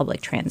gaps of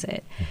public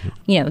transit.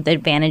 The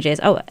advantages.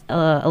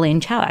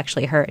 Elaine Chao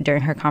actually,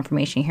 during her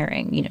confirmation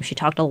hearing, she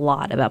talked a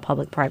lot about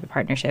public-private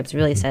partnerships.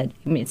 Really said,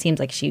 it seems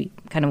like she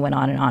kind of went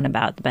on and on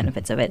about the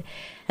benefits of it,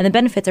 and the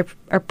benefits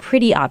are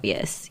pretty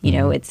obvious.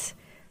 It's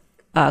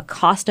a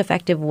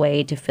cost-effective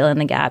way to fill in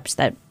the gaps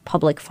that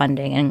public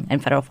funding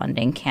and federal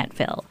funding can't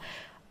fill.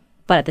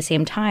 But at the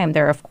same time,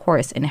 there are, of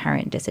course,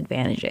 inherent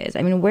disadvantages.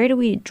 I mean, where do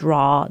we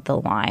draw the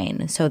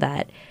line so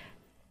that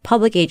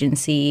public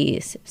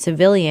agencies,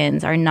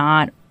 civilians, are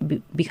not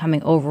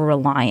becoming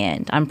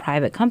over-reliant on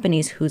private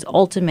companies whose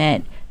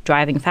ultimate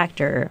driving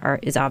factor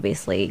is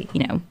obviously,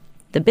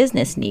 the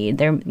business need.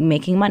 They're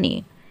making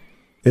money.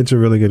 It's a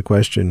really good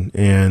question.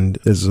 And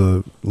as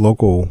a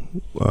local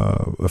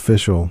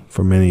official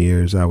for many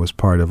years, I was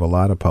part of a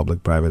lot of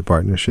public-private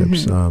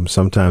partnerships.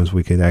 Sometimes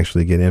we could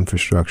actually get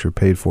infrastructure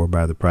paid for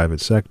by the private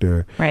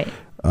sector, right?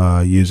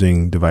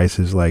 Using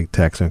devices like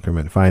tax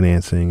increment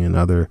financing and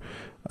other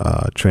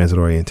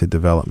transit-oriented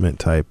development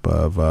type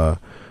of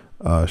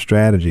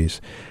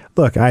strategies.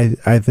 Look,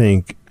 I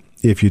think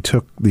if you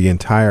took the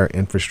entire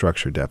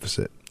infrastructure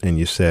deficit and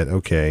you said,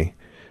 okay,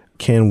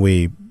 can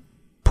we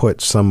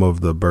put some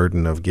of the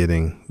burden of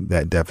getting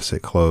that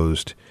deficit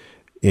closed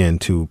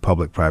into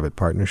public-private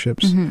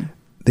partnerships? Mm-hmm.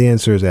 The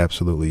answer is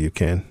absolutely you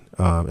can.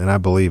 And I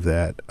believe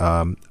that.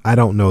 I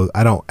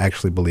don't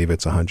actually believe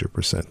it's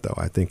 100%, though.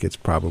 I think it's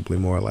probably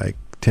more like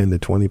 10 to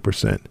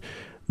 20%.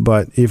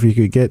 But if you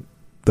could get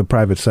the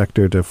private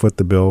sector to foot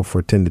the bill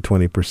for 10 to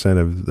 20%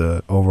 of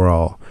the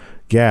overall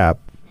gap,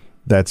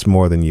 that's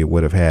more than you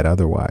would have had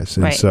otherwise.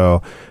 And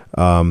so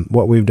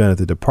what we've done at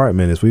the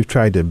department is we've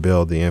tried to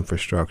build the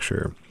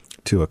infrastructure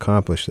to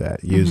accomplish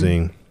that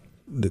using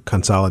the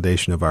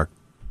consolidation of our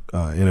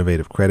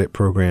innovative credit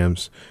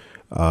programs,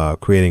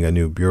 creating a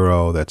new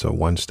bureau that's a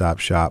one-stop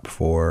shop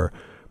for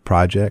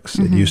projects.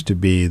 It used to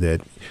be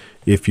that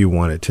if you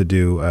wanted to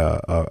do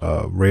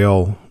a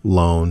rail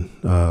loan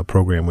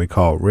program we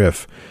call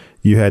RIF,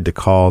 you had to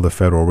call the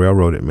Federal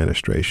Railroad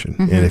Administration.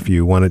 And if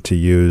you wanted to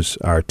use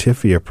our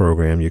TIFIA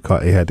program, you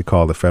had to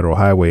call the Federal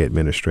Highway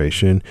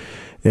Administration.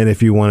 And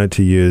if you wanted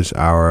to use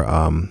our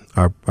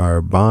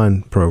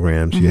bond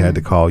programs, you had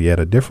to call yet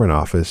a different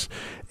office.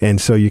 And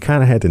so you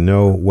kind of had to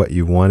know what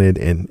you wanted,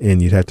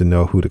 and you'd have to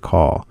know who to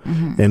call.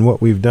 And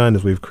what we've done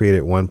is we've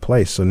created one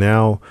place. So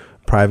now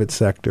private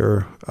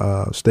sector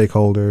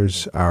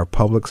stakeholders, our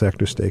public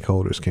sector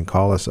stakeholders can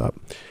call us up.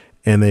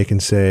 And they can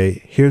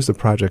say, here's the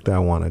project I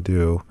want to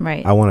do.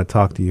 Right. I want to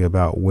talk to you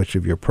about which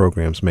of your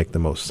programs make the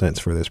most sense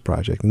for this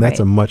project. And that's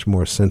a much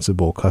more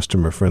sensible,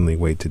 customer-friendly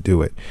way to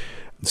do it.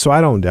 So I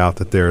don't doubt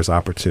that there is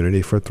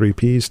opportunity for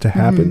 3Ps to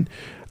happen.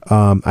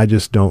 I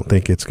just don't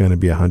think it's going to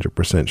be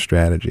 100%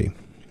 strategy.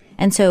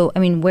 And so, I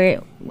mean,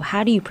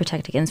 how do you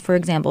protect against, for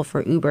example,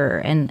 for Uber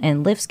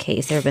and Lyft's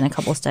case, there have been a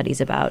couple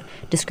studies about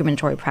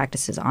discriminatory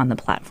practices on the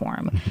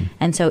platform.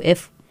 And so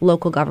if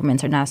local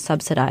governments are now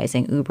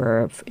subsidizing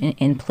Uber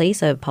in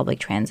place of public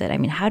transit, I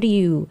mean, how do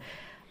you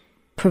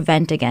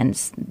prevent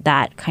against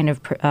that kind of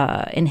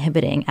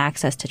inhibiting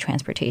access to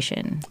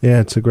transportation?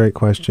 Yeah, it's a great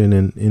question.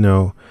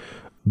 And,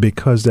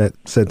 because that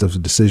set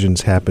of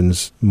decisions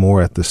happens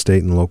more at the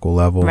state and local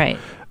level,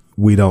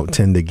 we don't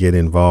tend to get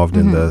involved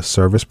in the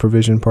service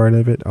provision part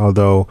of it,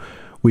 although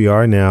we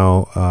are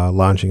now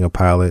launching a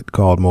pilot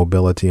called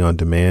Mobility on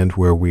Demand,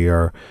 where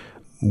we're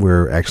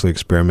actually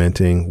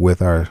experimenting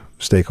with our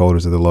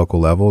stakeholders at the local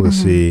level to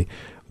see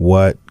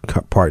what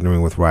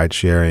partnering with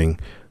ride-sharing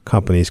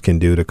companies can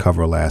do to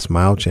cover last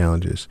mile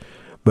challenges.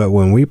 But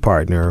when we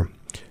partner,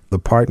 the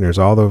partners,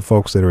 all the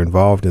folks that are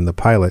involved in the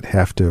pilot,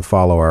 have to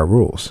follow our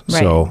rules.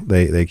 So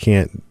they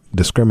can't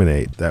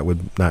discriminate. That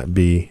would not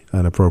be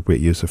an appropriate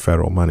use of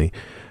federal money.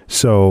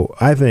 So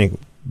I think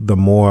the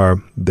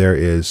more there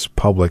is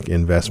public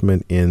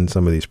investment in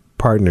some of these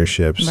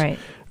partnerships,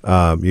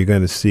 you're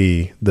going to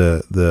see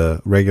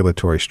the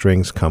regulatory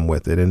strings come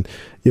with it. And,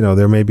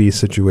 there may be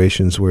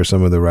situations where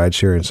some of the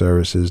ride-sharing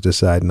services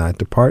decide not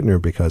to partner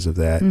because of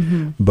that.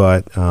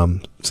 But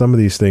some of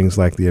these things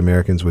like the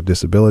Americans with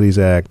Disabilities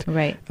Act,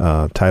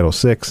 Title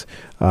VI,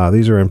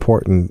 these are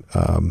important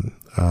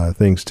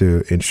things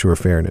to ensure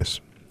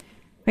fairness.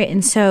 Right.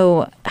 And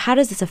so how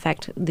does this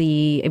affect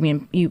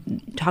you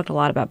talked a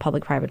lot about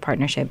public-private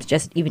partnerships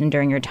just even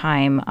during your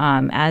time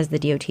as the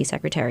DOT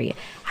secretary.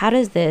 How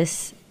does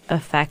this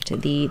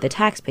affect the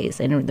tax base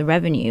and the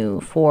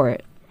revenue for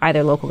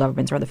either local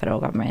governments or the federal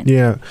government?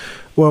 Yeah.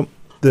 Well,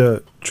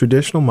 the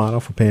traditional model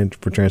for paying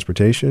for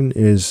transportation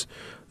is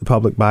the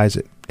public buys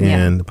it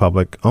and the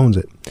public owns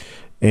it.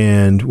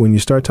 And when you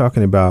start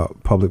talking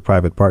about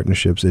public-private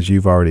partnerships, as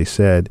you've already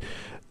said,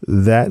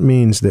 that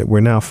means that we're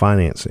now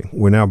financing.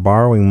 We're now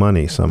borrowing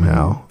money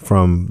somehow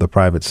from the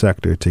private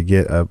sector to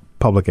get a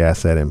public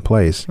asset in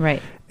place.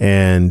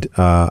 And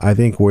I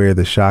think where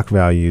the shock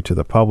value to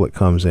the public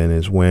comes in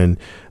is when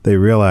they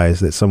realize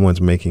that someone's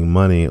making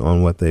money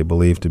on what they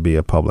believe to be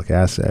a public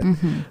asset.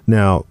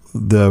 Now,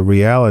 the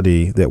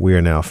reality that we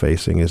are now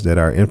facing is that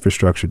our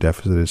infrastructure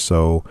deficit is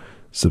so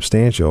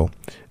substantial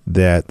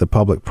that the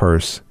public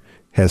purse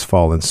has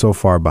fallen so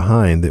far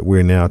behind that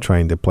we're now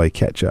trying to play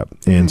catch up.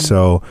 And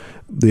so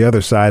the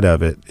other side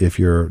of it, if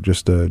you're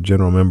just a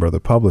general member of the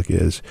public,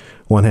 is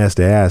one has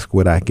to ask,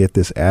 would I get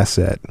this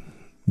asset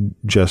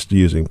just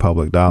using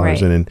public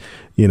dollars? And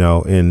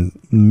in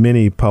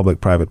many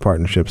public-private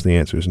partnerships, the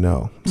answer is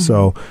no.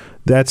 So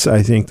that's,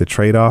 I think, the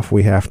trade-off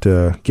we have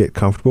to get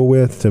comfortable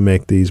with to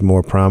make these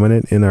more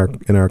prominent in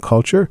our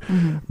culture.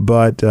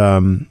 But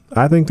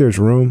I think there's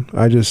room.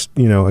 I just,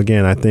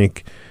 again, I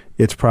think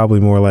it's probably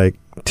more like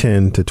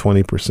 10 to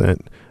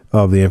 20%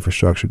 of the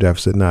infrastructure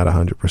deficit, not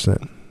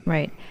 100%.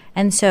 Right.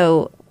 And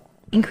so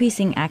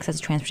increasing access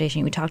to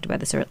transportation, we talked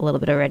about this a little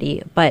bit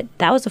already, but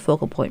that was a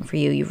focal point for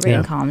you. You've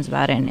written columns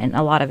about it, and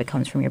a lot of it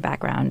comes from your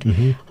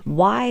background.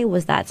 Why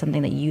was that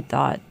something that you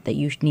thought that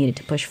you needed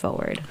to push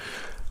forward?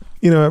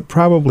 It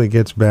probably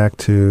gets back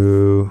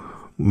to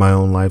my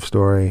own life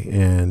story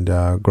and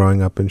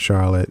growing up in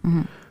Charlotte.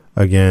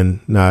 Again,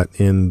 not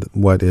in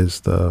what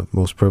is the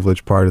most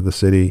privileged part of the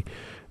city,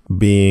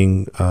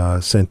 being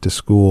sent to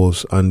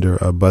schools under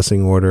a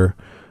busing order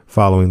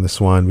following the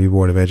Swan v.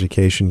 Board of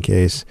Education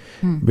case,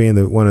 being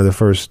one of the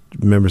first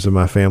members of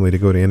my family to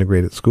go to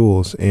integrated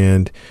schools,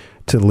 and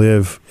to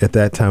live at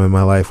that time in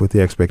my life with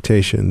the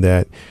expectation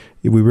that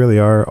we really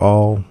are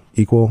all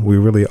equal. We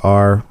really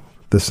are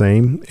the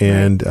same,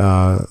 and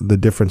the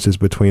differences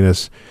between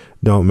us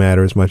don't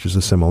matter as much as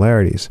the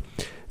similarities.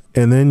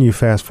 And then you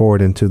fast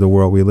forward into the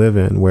world we live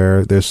in,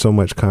 where there's so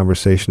much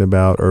conversation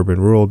about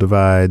urban-rural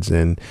divides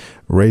and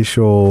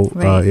racial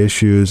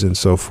issues and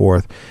so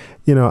forth.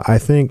 I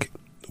think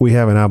we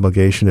have an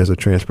obligation as a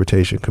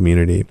transportation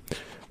community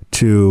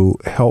to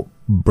help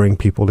bring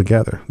people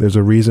together. There's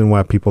a reason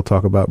why people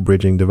talk about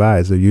bridging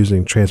divides. They're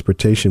using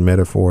transportation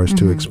metaphors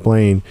to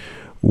explain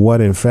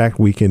what, in fact,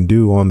 we can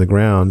do on the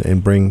ground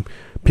and bring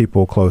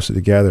people closer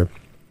together.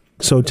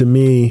 So to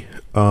me,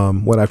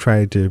 what I've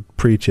tried to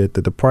preach at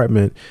the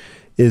department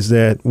is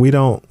that we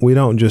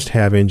don't just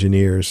have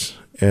engineers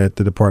at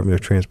the Department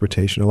of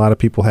Transportation. A lot of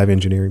people have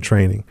engineering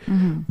training,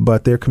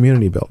 but they're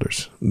community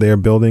builders. They're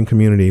building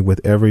community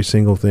with every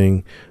single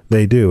thing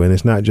they do. And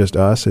it's not just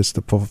us, it's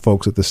the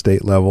folks at the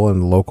state level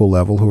and the local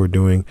level who are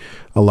doing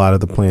a lot of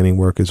the planning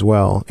work as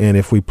well. And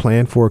if we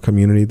plan for a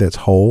community that's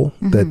whole,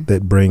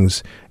 that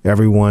brings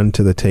everyone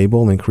to the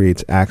table and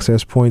creates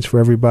access points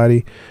for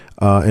everybody,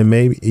 and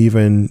maybe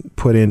even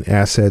put in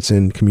assets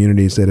in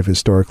communities that have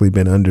historically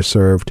been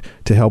underserved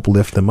to help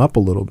lift them up a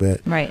little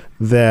bit,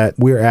 that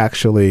we're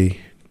actually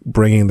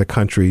bringing the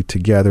country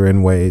together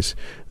in ways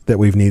that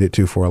we've needed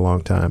to for a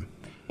long time.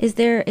 Is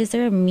there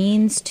a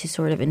means to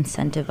sort of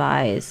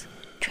incentivize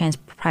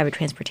private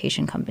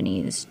transportation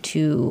companies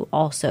to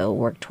also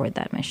work toward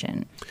that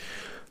mission?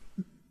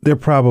 There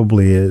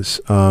probably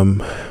is.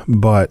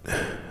 But,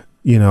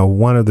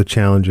 one of the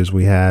challenges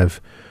we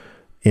have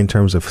in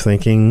terms of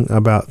thinking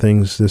about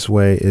things this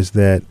way is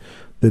that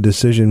the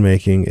decision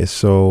making is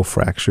so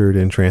fractured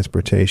in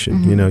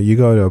transportation. You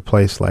go to a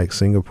place like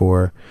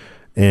Singapore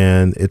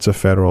and it's a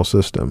federal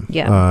system.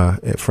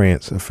 At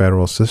France, a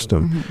federal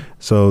system.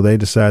 So they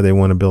decide they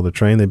want to build a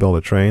train, they build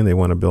a train. They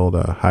want to build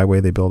a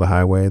highway, they build a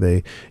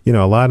highway. A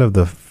lot of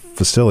the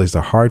facilities,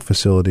 the hard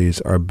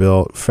facilities, are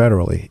built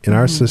federally. In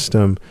our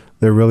system,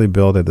 they're really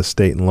built at the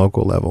state and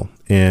local level.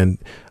 And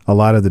a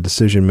lot of the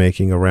decision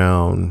making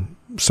around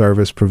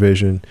service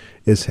provision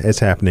is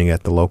happening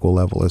at the local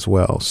level as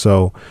well.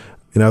 So,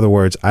 in other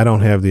words, I don't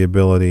have the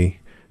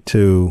ability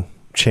to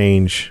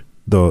change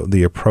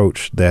the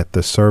approach that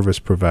the service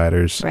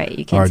providers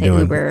you can't are say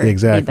doing. Uber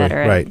Exactly, better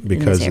right,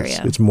 because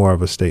it's more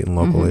of a state and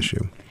local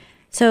issue.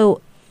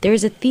 So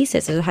there's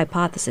a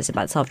hypothesis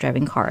about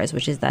self-driving cars,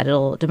 which is that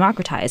it'll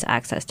democratize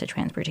access to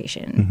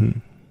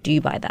transportation. Do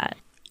you buy that?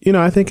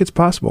 I think it's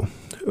possible.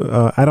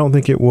 I don't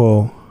think it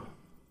will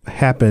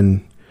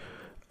happen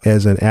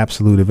as an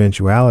absolute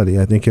eventuality.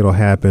 I think it'll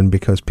happen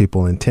because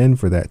people intend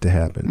for that to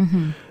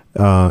happen.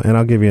 And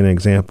I'll give you an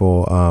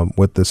example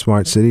with the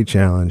Smart City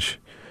Challenge.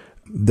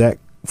 That,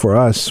 for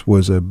us,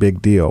 was a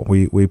big deal.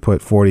 We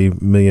put $40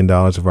 million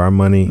of our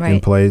money in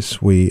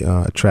place. We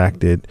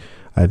attracted,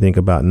 I think,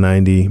 about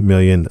 $90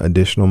 million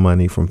additional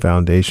money from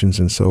foundations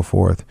and so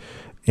forth.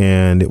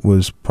 And it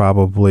was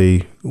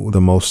probably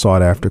the most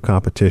sought-after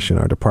competition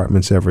our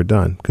department's ever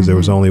done, because there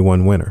was only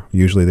one winner.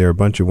 Usually there are a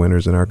bunch of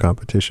winners in our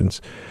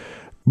competitions.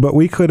 But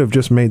we could have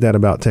just made that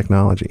about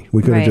technology.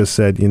 We could have just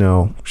said,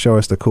 show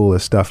us the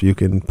coolest stuff you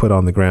can put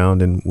on the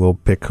ground and we'll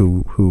pick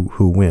who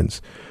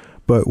wins.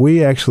 But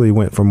we actually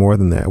went for more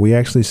than that. We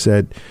actually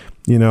said,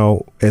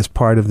 as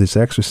part of this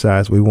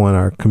exercise, we want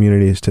our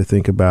communities to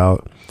think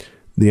about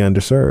the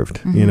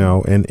underserved,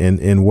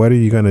 and what are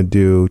you going to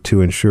do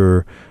to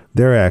ensure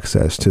their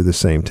access to the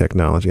same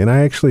technology? And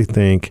I actually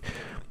think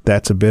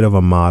that's a bit of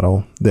a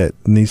model that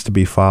needs to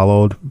be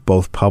followed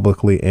both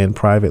publicly and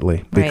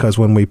privately, because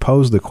when we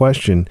pose the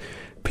question,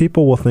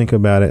 people will think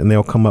about it and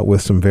they'll come up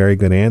with some very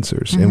good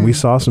answers. And we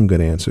saw some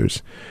good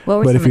answers. What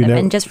were some of them?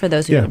 And just for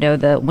those who don't know,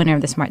 the winner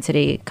of the Smart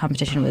City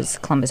competition was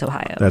Columbus,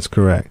 Ohio. That's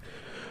correct.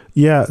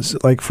 Yeah. So,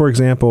 like, for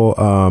example,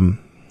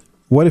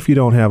 what if you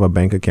don't have a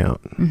bank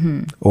account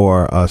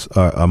or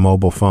a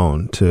mobile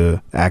phone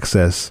to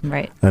access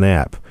an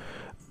app?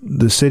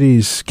 The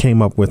cities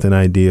came up with an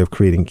idea of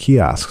creating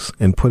kiosks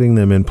and putting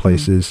them in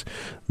places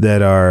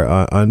that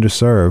are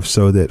underserved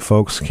so that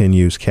folks can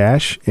use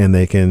cash and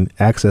they can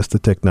access the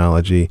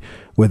technology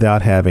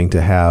without having to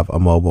have a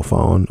mobile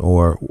phone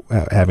or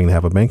having to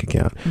have a bank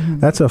account.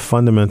 That's a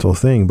fundamental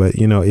thing. But,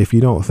 if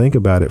you don't think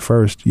about it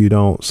first, you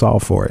don't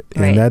solve for it.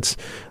 And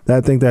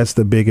I think that's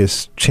the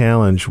biggest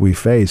challenge we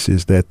face,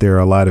 is that there are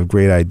a lot of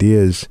great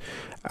ideas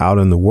out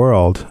in the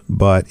world,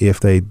 but if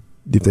they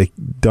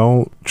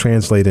don't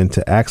translate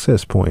into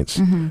access points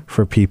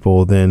for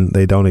people, then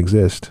they don't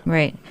exist.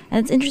 Right.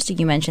 And it's interesting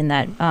you mentioned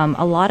that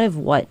a lot of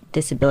what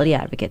disability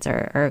advocates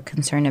are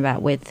concerned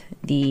about with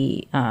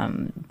the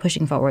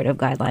pushing forward of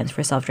guidelines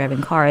for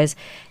self-driving cars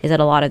is that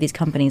a lot of these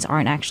companies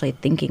aren't actually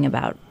thinking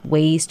about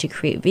ways to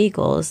create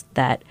vehicles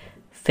that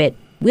fit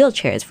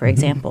wheelchairs, for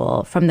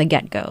example, from the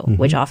get-go,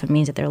 which often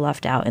means that they're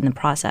left out in the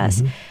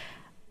process.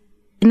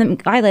 in the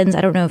guidelines,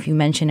 I don't know if you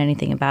mentioned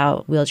anything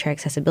about wheelchair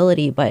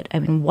accessibility, but I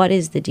mean, what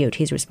is the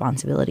DOT's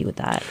responsibility with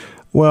that?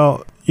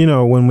 Well,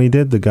 when we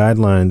did the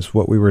guidelines,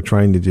 what we were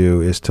trying to do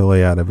is to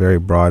lay out a very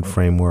broad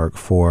framework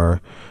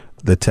for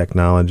the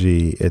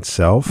technology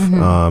itself,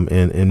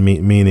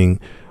 meaning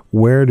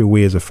where do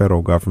we as a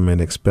federal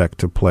government expect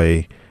to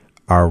play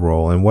our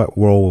role, and what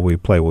role will we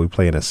play? Will we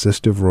play an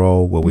assistive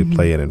role? Will we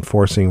play an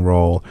enforcing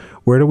role?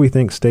 Where do we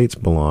think states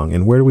belong?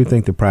 And where do we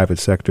think the private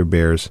sector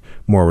bears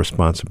more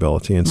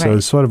responsibility? And so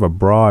it's sort of a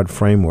broad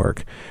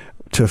framework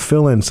to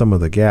fill in some of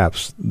the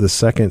gaps. The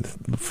second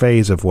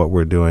phase of what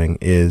we're doing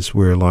is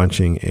we're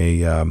launching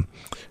a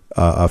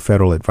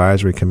federal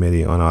advisory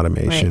committee on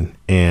automation,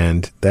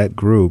 and that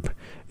group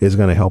is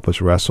going to help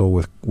us wrestle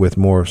with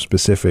more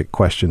specific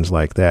questions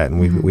like that.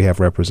 And we have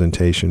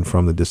representation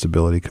from the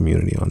disability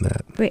community on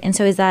that. Great. And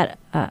so is that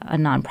a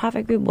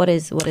nonprofit group? What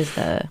is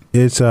the...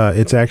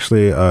 It's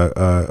actually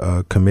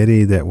a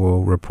committee that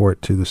will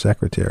report to the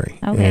secretary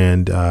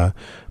and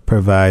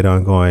provide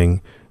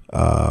ongoing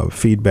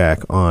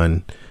feedback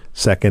on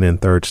second and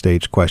third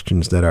stage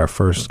questions that our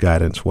first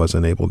guidance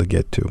wasn't able to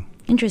get to.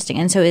 Interesting.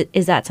 And so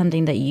is that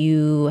something that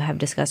you have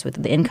discussed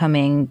with the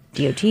incoming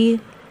DOT?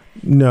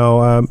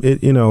 No,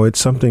 it's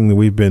something that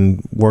we've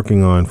been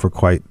working on for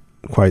quite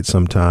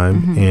some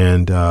time,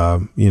 and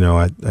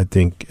I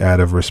think out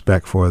of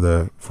respect for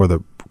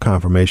the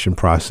confirmation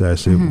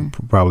process, it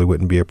probably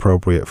wouldn't be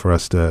appropriate for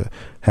us to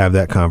have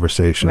that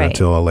conversation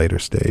until a later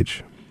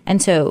stage.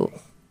 And so,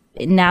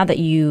 now that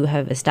you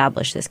have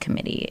established this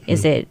committee,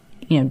 is it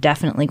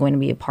definitely going to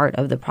be a part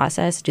of the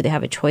process? Do they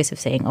have a choice of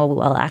saying, "Oh,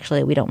 well,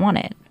 actually, we don't want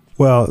it"?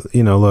 Well,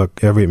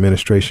 look, every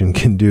administration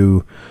can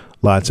do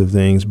lots of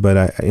things, but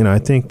I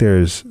think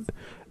there's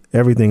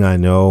everything I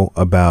know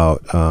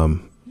about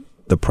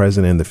the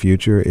present and the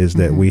future is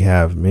that we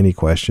have many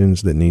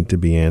questions that need to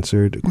be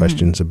answered.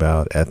 Questions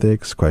about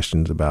ethics,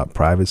 questions about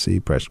privacy,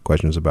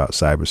 questions about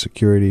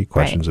cybersecurity,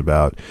 questions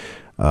about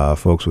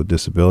folks with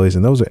disabilities,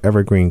 and those are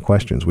evergreen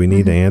questions. We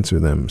need to answer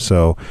them.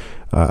 So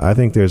I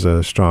think there's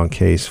a strong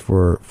case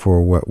for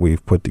what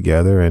we've put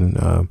together,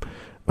 and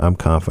I'm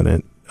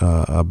confident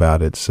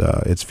about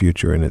its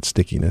future and its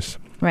stickiness.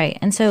 Right.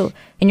 And so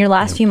in your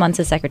last few months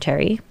as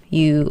secretary,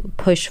 you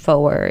push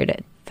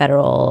forward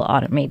federal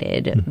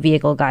automated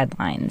vehicle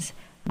guidelines.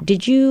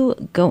 Did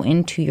you go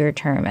into your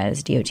term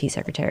as DOT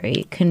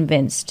secretary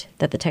convinced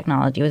that the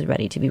technology was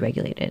ready to be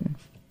regulated?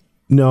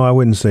 No, I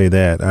wouldn't say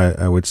that.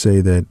 I would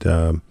say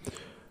that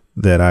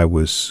that I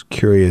was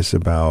curious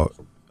about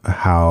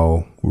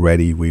how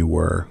ready we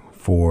were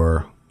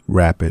for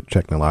rapid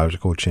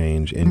technological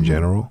change in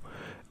general.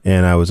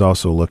 And I was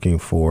also looking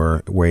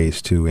for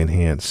ways to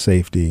enhance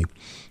safety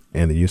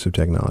and the use of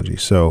technology.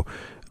 So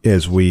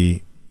as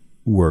we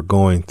were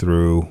going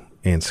through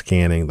and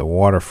scanning the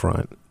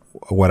waterfront,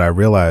 what I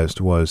realized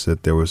was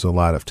that there was a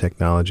lot of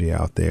technology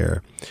out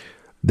there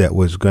that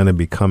was going to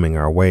be coming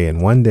our way.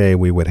 And one day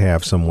we would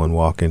have someone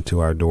walk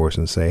into our doors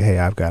and say, "Hey,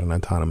 I've got an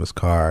autonomous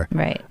car.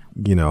 Right.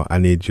 I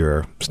need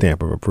your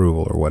stamp of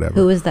approval," or whatever.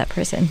 Who is that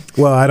person?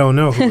 Well, I don't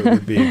know who it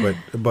would be,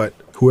 but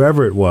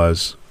whoever it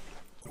was,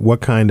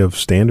 what kind of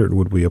standard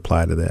would we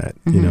apply to that?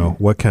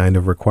 What kind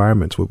of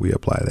requirements would we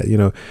apply to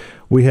that?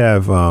 We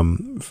have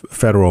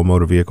federal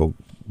motor vehicle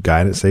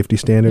guidance safety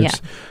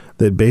standards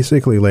that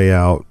basically lay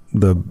out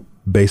the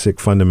basic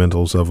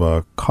fundamentals of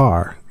a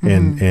car,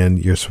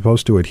 and you're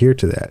supposed to adhere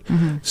to that.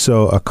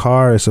 So a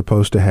car is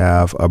supposed to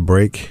have a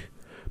brake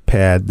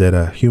pad that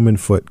a human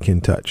foot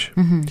can touch.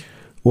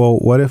 Well,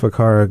 what if a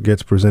car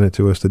gets presented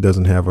to us that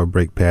doesn't have a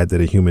brake pad that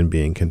a human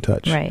being can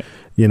touch? Right.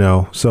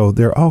 So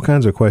there are all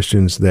kinds of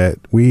questions that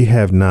we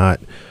have not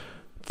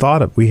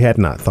thought of. We had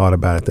not thought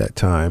about at that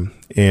time.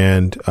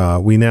 And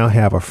we now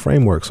have a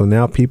framework. So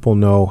now people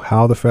know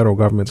how the federal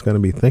government's going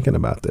to be thinking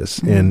about this.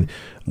 And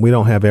we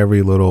don't have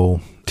every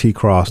little T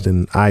crossed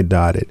and I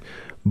dotted,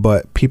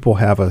 but people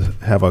have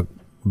a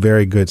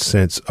very good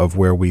sense of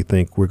where we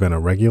think we're going to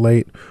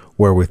regulate,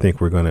 where we think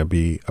we're going to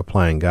be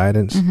applying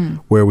guidance,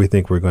 where we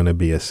think we're going to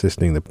be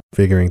assisting the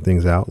figuring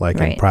things out, like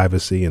in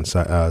privacy and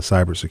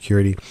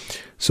cybersecurity.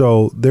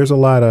 So there's a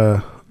lot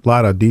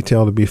of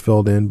detail to be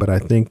filled in, but I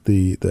think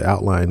the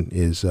outline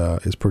is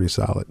pretty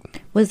solid.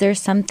 Was there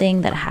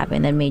something that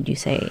happened that made you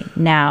say,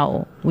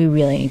 now we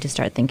really need to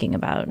start thinking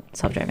about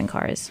self-driving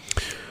cars?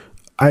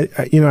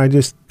 I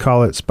just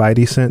call it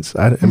spidey sense.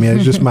 I mean,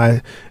 it's just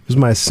it was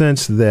my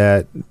sense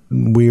that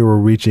we were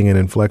reaching an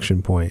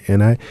inflection point.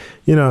 And I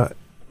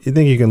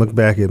think you can look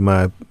back at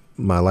my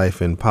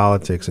life in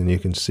politics and you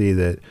can see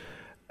that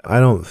I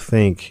don't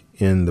think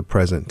in the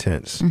present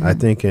tense. I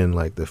think in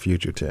like the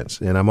future tense.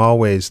 And I'm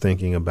always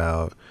thinking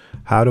about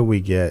how do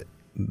we get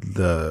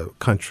the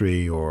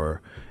country,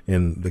 or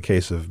in the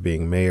case of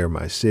being mayor,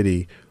 my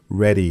city,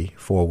 ready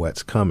for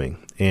what's coming.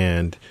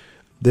 And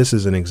this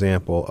is an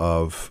example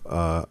of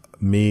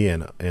me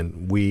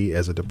and we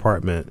as a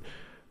department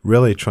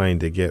really trying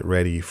to get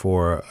ready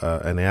for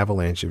an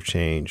avalanche of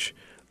change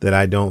that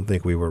I don't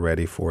think we were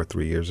ready for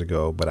 3 years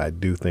ago, but I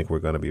do think we're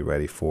going to be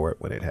ready for it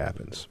when it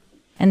happens.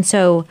 And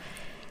so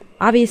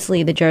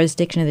obviously the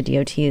jurisdiction of the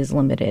DOT is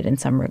limited in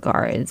some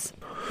regards,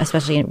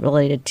 especially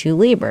related to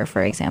labor,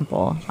 for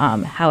example.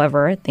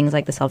 However, things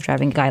like the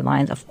self-driving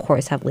guidelines, of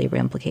course, have labor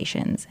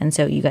implications. And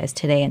so you guys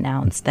today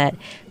announced that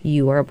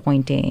you are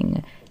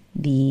appointing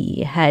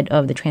the head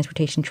of the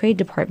Transportation Trade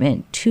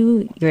Department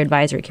to your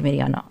advisory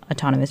committee on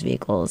autonomous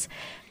vehicles.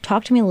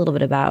 Talk to me a little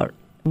bit about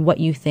what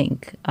you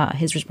think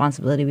his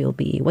responsibility will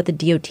be, what the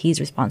DOT's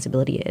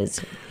responsibility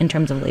is in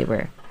terms of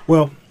labor.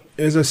 Well,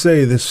 as I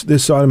say,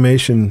 this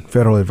Automation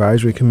Federal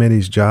Advisory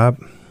Committee's job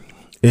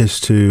is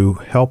to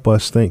help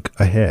us think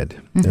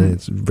ahead. Mm-hmm. And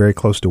it's very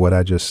close to what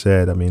I just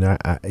said. I mean,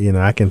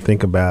 I can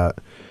think about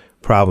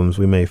problems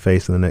we may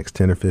face in the next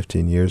 10 or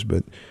 15 years,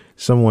 but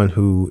someone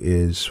who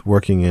is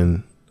working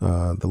in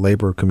the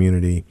labor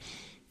community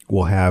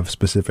will have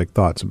specific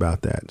thoughts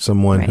about that.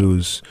 Someone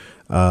who's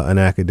an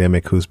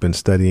academic who's been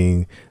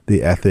studying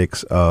the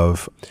ethics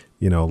of,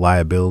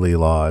 liability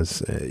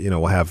laws,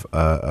 will have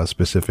a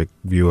specific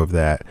view of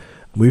that.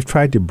 We've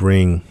tried to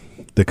bring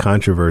the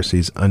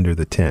controversies under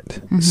the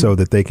tent so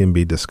that they can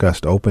be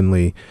discussed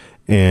openly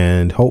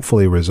and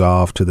hopefully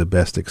resolved to the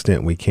best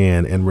extent we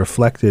can and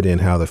reflected in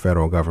how the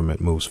federal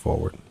government moves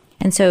forward.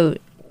 And so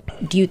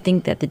do you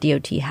think that the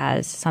DOT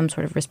has some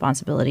sort of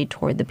responsibility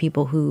toward the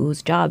people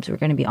whose jobs are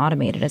going to be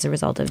automated as a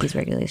result of these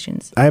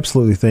regulations? I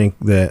absolutely think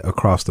that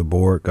across the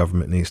board,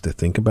 government needs to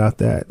think about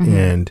that. Mm-hmm.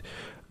 And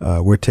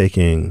we're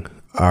taking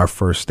our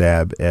first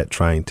stab at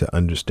trying to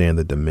understand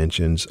the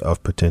dimensions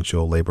of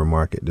potential labor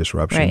market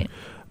disruption. Right.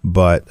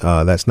 But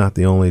that's not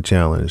the only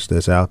challenge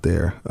that's out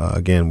there.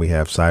 Again, we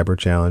have cyber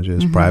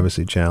challenges,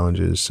 privacy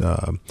challenges,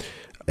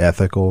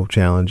 ethical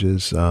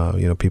challenges.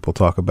 People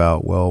talk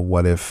about, well,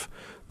 what if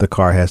the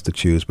car has to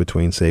choose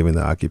between saving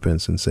the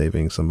occupants and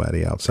saving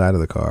somebody outside of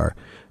the car?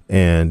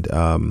 And,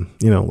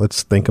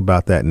 let's think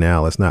about that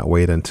now. Let's not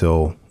wait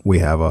until we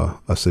have a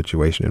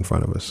situation in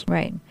front of us.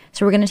 Right.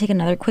 So we're going to take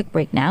another quick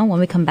break now. When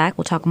we come back,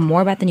 we'll talk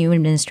more about the new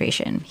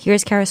administration.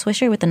 Here's Kara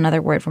Swisher with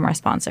another word from our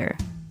sponsor.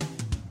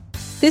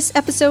 This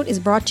episode is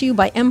brought to you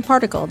by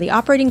mParticle, the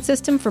operating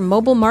system for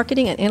mobile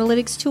marketing and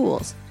analytics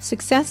tools.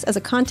 Success as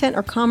a content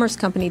or commerce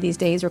company these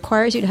days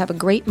requires you to have a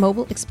great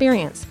mobile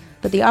experience,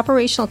 but the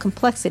operational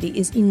complexity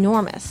is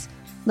enormous.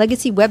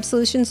 Legacy web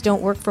solutions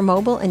don't work for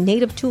mobile, and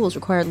native tools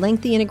require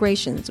lengthy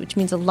integrations, which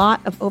means a lot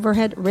of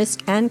overhead,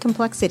 risk, and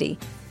complexity.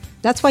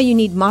 That's why you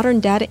need modern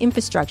data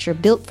infrastructure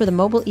built for the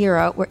mobile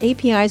era, where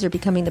APIs are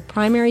becoming the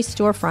primary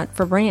storefront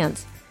for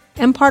brands.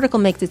 mParticle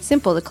makes it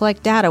simple to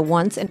collect data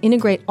once and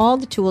integrate all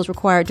the tools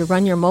required to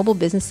run your mobile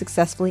business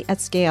successfully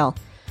at scale.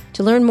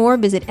 To learn more,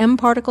 visit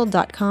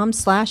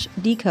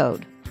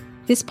mparticle.com/decode.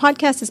 This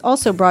podcast is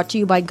also brought to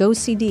you by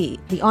GoCD,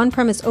 the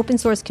on-premise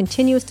open-source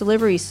continuous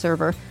delivery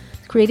server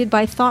created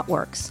by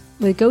ThoughtWorks.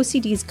 With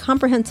GoCD's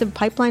comprehensive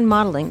pipeline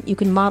modeling, you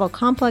can model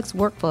complex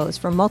workflows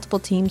for multiple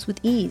teams with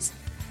ease.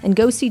 And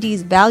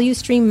GoCD's value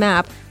stream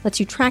map lets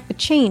you track the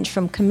change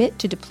from commit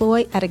to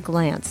deploy at a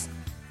glance.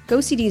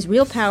 GoCD's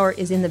real power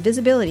is in the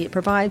visibility it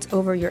provides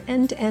over your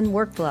end-to-end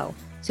workflow,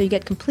 so you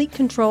get complete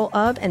control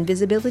of and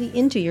visibility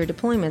into your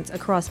deployments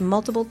across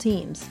multiple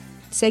teams.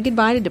 Say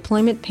goodbye to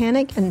deployment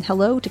panic and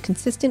hello to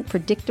consistent,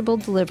 predictable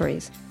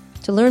deliveries.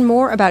 To learn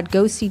more about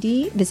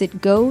GoCD,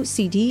 visit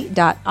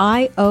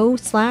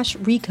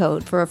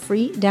gocd.io/recode for a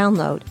free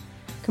download.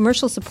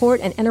 Commercial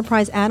support and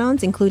enterprise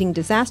add-ons, including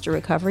disaster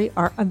recovery,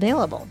 are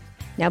available.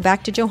 Now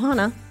back to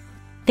Johana.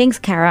 Thanks,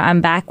 Kara.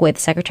 I'm back with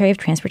Secretary of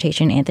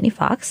Transportation Anthony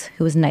Foxx,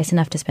 who was nice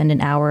enough to spend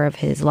an hour of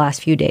his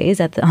last few days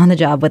on the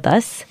job with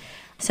us.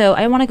 So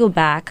I want to go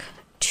back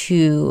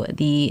to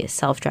the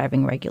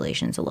self-driving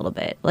regulations a little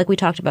bit. Like we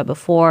talked about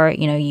before,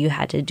 you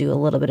had to do a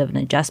little bit of an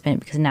adjustment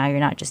because now you're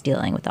not just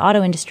dealing with the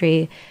auto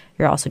industry,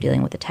 you're also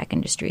dealing with the tech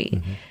industry.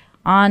 Mm-hmm.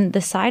 On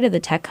the side of the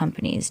tech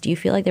companies, do you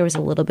feel like there was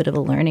a little bit of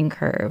a learning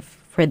curve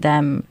for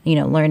them,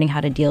 learning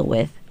how to deal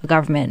with a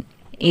government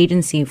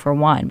agency for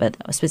one, but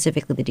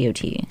specifically the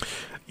DOT?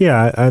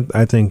 Yeah,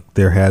 I think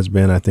there has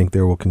been. I think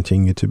there will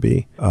continue to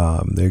be.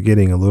 They're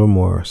getting a little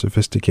more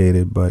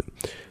sophisticated, but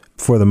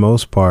for the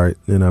most part,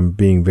 and I'm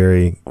being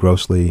very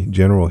grossly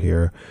general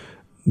here,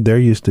 they're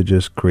used to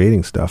just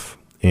creating stuff.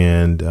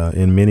 And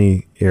in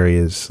many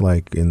areas,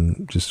 like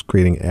in just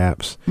creating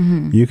apps,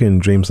 you can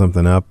dream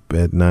something up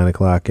at 9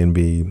 o'clock and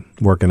be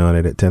working on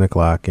it at 10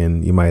 o'clock,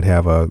 and you might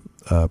have a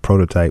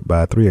prototype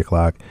by 3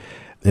 o'clock.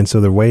 And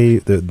so the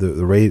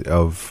rate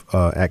of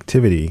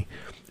activity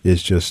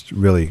is just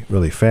really,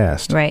 really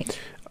fast. Right.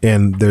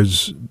 And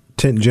there's,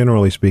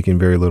 generally speaking,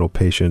 very little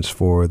patience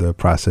for the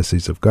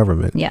processes of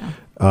government. Yeah.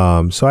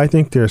 So I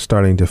think they're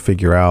starting to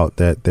figure out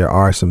that there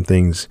are some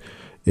things,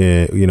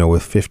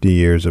 with 50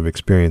 years of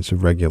experience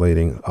of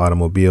regulating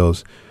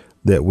automobiles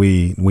that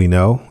we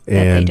know.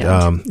 And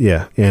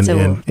it's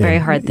a very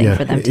hard thing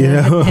for them to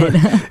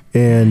admit.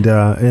 And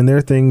there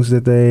are things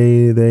that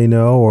they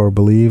know or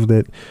believe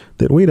that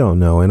we don't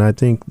know. And I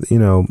think,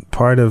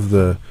 part of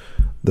the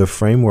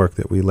framework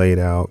that we laid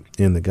out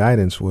in the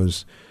guidance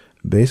was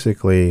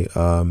basically,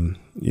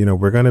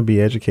 we're going to be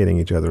educating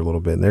each other a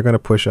little bit, and they're going to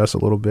push us a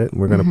little bit, and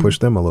we're going to push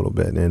them a little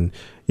bit. And,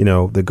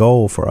 the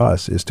goal for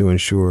us is to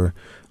ensure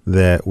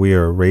that we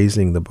are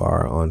raising the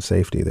bar on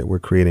safety, that we're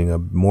creating a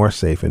more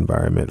safe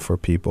environment for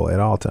people at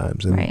all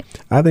times. And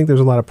I think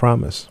there's a lot of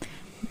promise.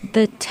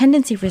 The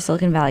tendency for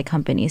Silicon Valley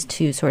companies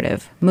to sort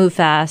of move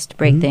fast,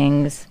 break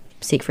things,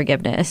 seek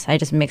forgiveness. I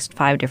just mixed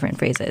 5 different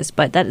phrases,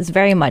 but that is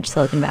very much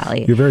Silicon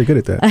Valley. You're very good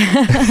at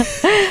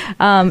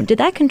that. Did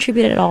that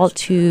contribute at all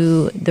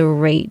to the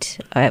rate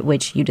at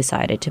which you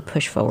decided to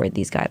push forward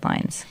these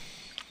guidelines?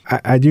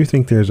 I do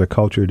think there's a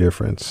culture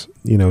difference.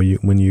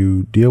 When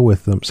you deal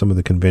with some of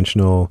the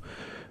conventional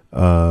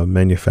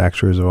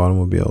manufacturers of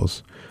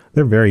automobiles,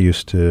 they're very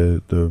used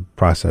to the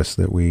process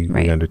that we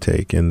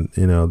undertake, and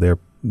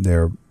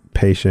they're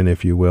patient,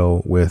 if you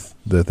will, with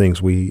the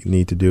things we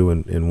need to do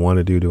and want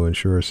to do to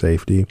ensure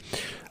safety,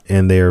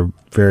 and they're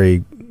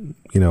very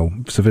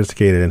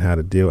sophisticated in how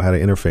to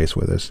interface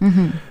with us.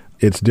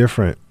 It's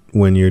different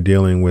when you're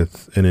dealing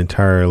with an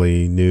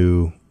entirely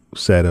new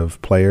set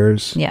of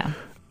players.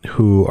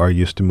 Who are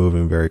used to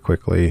moving very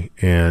quickly.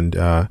 And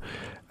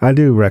I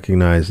do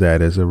recognize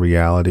that as a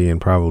reality, and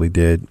probably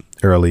did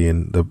early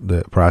in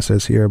the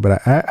process here.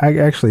 But I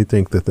actually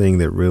think the thing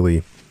that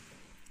really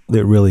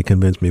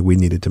convinced me we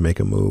needed to make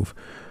a move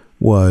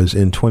was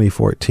in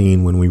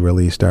 2014 when we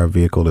released our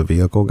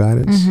vehicle-to-vehicle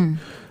guidance.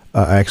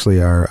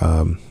 Actually,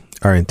 our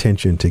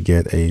intention to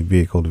get a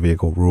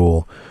vehicle-to-vehicle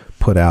rule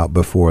put out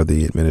before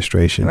the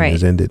administration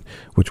has ended,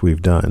 which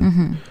we've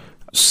done.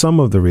 Some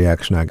of the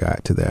reaction I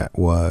got to that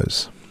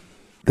was,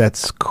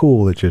 that's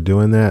cool that you're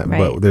doing that,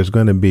 but there's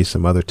going to be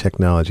some other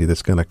technology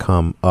that's going to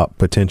come up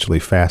potentially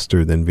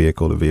faster than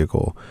vehicle to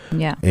vehicle.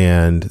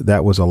 And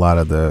that was a lot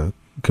of the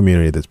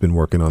community that's been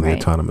working on the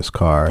autonomous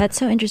car. That's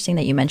so interesting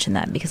that you mentioned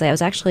that, because I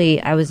was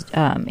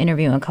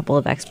interviewing a couple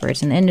of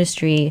experts in the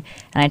industry,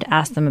 and I'd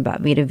asked them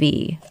about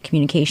V2V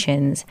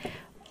communications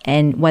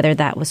and whether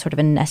that was sort of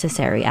a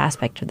necessary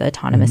aspect of the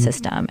autonomous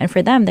system. And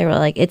for them, they were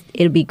like,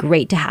 it'd be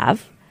great to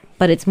have,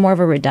 but it's more of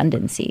a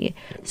redundancy.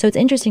 So it's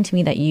interesting to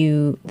me that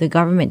the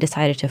government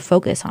decided to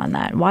focus on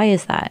that. Why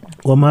is that?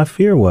 Well, my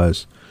fear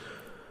was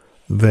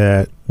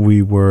that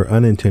we were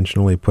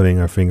unintentionally putting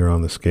our finger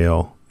on the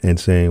scale and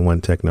saying one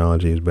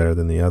technology is better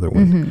than the other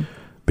one.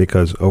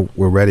 Because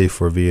we're ready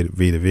for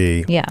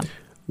V2V.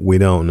 We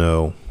don't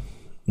know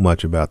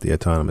much about the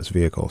autonomous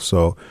vehicle.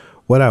 So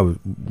what I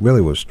really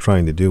was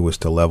trying to do was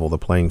to level the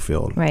playing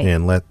field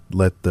and let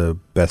the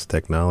best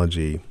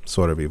technology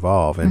sort of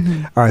evolve.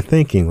 And our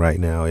thinking right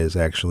now is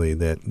actually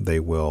that they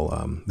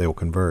will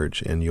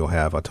converge, and you'll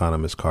have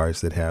autonomous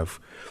cars that have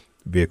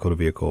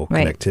vehicle-to-vehicle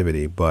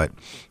connectivity, but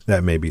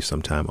that may be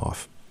some time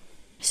off.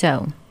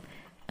 So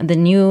the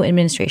new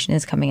administration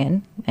is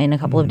coming in a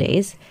couple of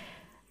days.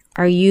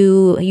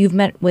 You've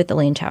met with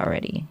Elaine Chao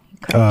already,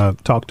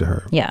 correct? Talked to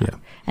her. Yeah.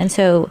 And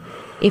so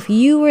if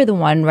you were the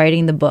one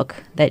writing the book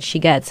that she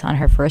gets on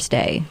her first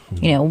day,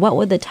 what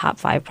would the top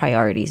 5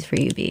 priorities for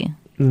you be?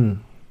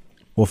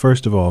 Well,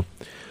 first of all,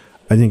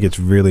 I think it's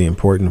really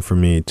important for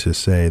me to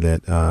say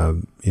that,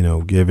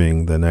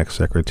 giving the next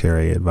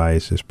secretary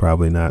advice is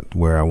probably not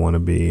where I want to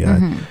be.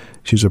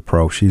 She's a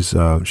pro. She's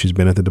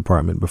been at the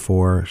department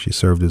before. She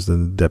served as the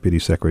deputy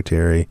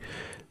secretary.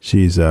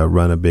 She's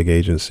run a big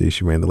agency.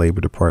 She ran the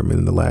labor department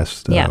in the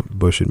last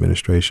Bush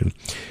administration.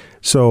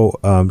 So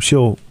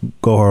she'll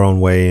go her own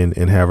way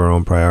and have her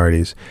own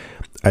priorities.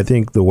 I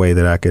think the way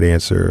that I could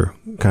answer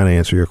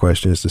your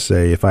question is to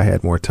say, if I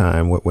had more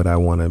time, what would I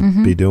want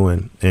to be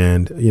doing?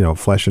 And,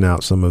 fleshing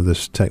out some of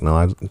this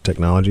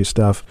technology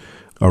stuff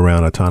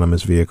around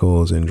autonomous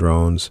vehicles and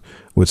drones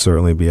would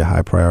certainly be a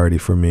high priority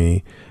for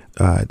me.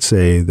 I'd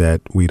say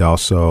that we'd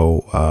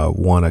also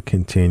want to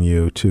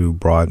continue to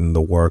broaden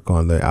the work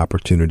on the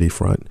opportunity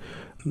front.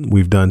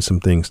 We've done some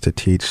things to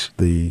teach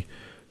the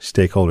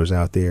stakeholders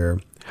out there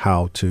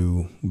how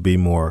to be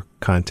more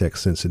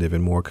context sensitive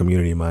and more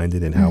community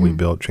minded in how we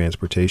build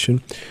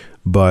transportation,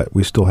 but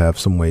we still have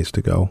some ways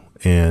to go.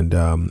 And,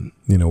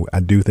 I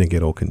do think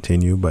it'll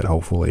continue, but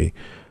hopefully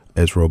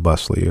as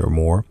robustly or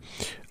more.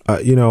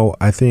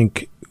 I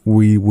think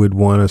we would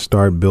want to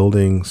start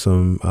building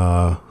some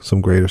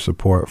greater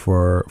support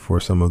for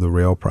some of the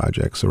rail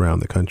projects around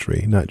the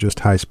country, not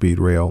just high speed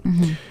rail,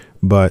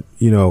 but,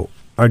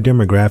 our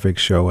demographics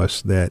show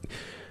us that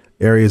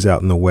areas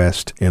out in the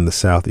west and the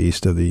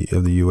southeast of the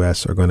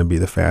U.S. are going to be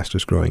the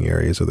fastest growing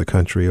areas of the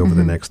country over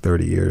the next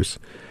 30 years.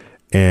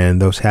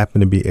 And those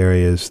happen to be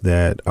areas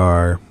that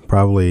are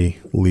probably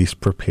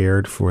least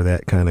prepared for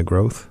that kind of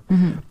growth.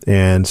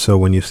 And so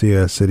when you see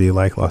a city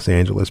like Los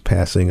Angeles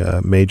passing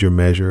a major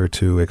measure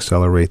to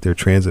accelerate their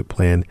transit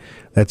plan,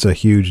 that's a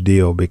huge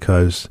deal,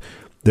 because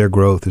their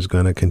growth is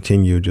going to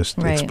continue just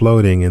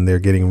exploding, and they're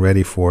getting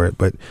ready for it.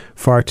 But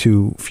far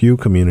too few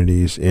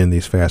communities in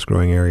these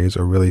fast-growing areas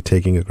are really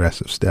taking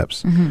aggressive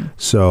steps.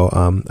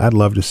 So I'd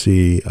love to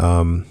see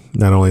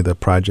not only the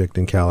project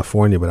in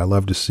California, but I'd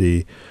love to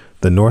see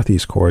the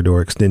Northeast Corridor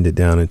extended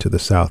down into the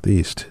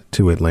Southeast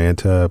to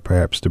Atlanta,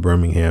 perhaps to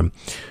Birmingham.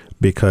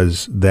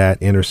 because that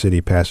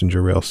intercity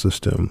passenger rail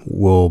system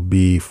will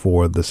be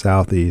for the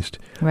Southeast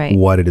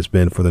what it has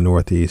been for the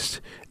Northeast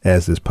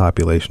as this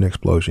population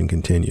explosion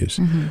continues.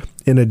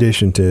 In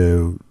addition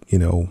to,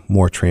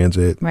 more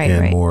transit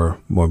and more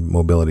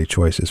mobility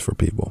choices for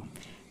people.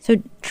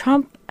 So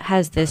Trump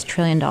has this $1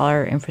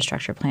 trillion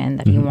infrastructure plan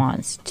that he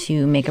wants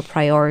to make a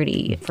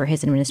priority for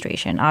his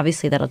administration.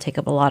 Obviously, that'll take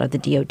up a lot of the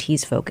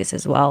DOT's focus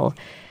as well.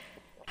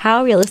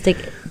 How realistic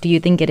do you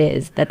think it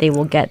is that they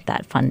will get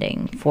that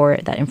funding for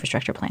that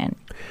infrastructure plan?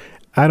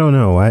 I don't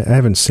know. I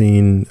haven't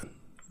seen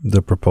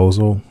the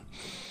proposal.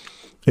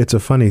 It's a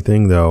funny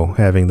thing, though,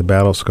 having the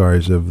battle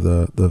scars of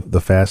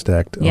the FAST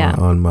Act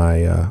on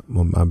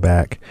my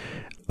back.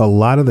 A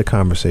lot of the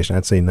conversation,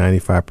 I'd say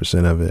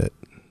 95% of it,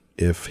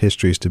 if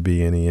history is to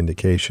be any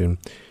indication,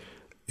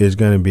 is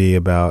going to be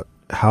about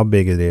how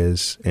big it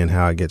is and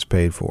how it gets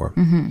paid for.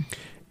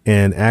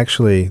 And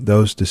actually,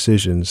 those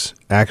decisions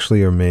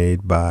actually are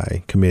made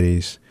by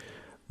committees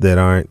that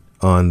aren't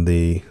on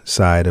the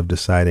side of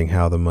deciding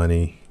how the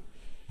money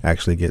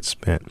actually gets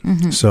spent.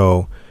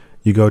 So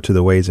you go to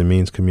the Ways and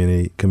Means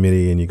Committee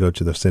and you go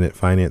to the Senate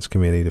Finance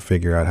Committee to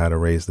figure out how to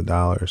raise the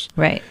dollars.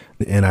 Right.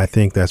 And I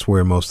think that's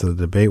where most of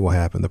the debate will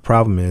happen. The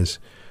problem is,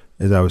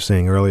 as I was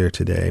saying earlier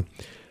today,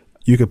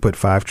 you could put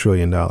 $5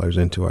 trillion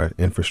into our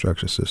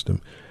infrastructure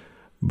system,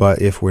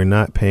 but if we're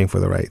not paying for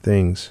the right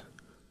things,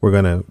 we're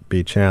going to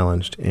be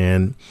challenged.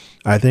 And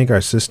I think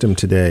our system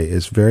today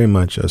is very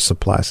much a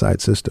supply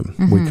side system.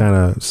 We kind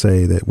of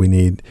say that we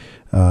need,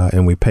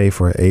 and we pay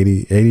for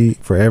 80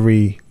 for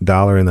every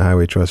dollar in the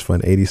Highway Trust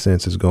Fund, 80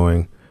 cents is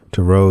going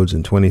to roads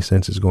and 20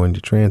 cents is going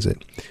to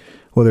transit.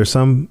 Well, there's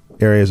some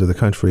areas of the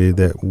country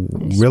that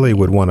really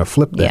would want to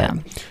flip that.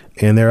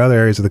 And there are other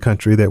areas of the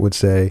country that would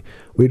say,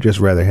 we'd just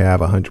rather have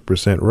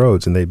 100%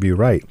 roads, and they'd be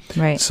right.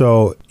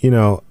 So,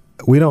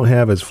 we don't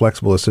have as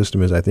flexible a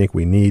system as I think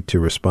we need to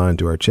respond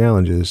to our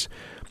challenges,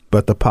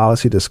 but the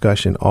policy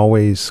discussion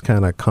always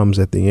kind of comes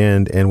at the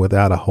end and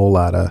without a whole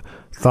lot of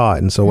thought.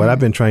 And so what I've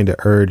been trying to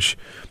urge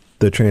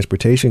the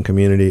transportation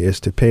community is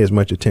to pay as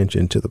much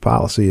attention to the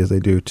policy as they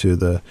do to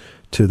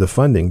the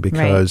funding,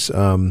 because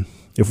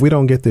if we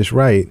don't get this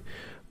right,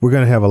 we're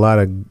going to have a lot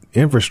of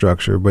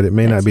infrastructure, but it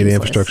may not be the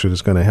infrastructure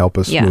that's going to help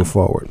us move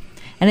forward.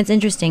 And it's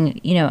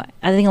interesting,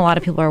 I think a lot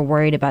of people are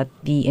worried about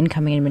the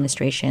incoming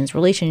administration's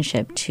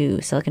relationship to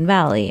Silicon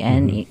Valley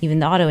and even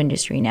the auto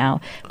industry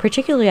now,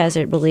 particularly as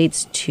it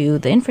relates to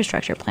the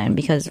infrastructure plan,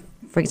 because,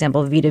 for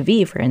example,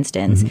 V2V, for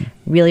instance,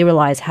 really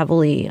relies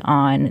heavily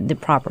on the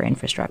proper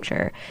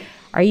infrastructure.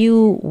 Are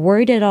you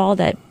worried at all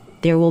that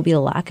there will be a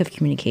lack of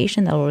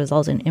communication that will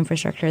result in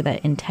infrastructure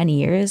that in 10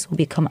 years will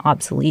become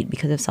obsolete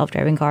because of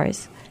self-driving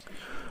cars?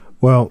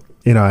 Well,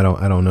 I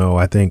don't know.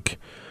 I think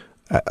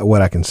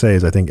what I can say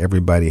is I think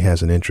everybody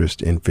has an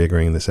interest in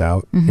figuring this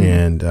out.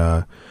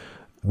 And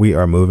we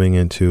are moving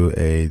into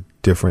a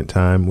different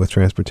time with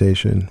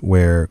transportation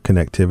where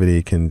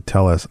connectivity can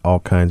tell us all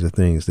kinds of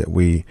things that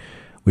we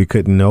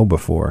couldn't know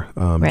before.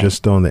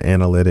 Just on the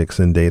analytics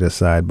and data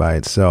side by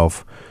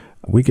itself,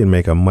 we can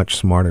make a much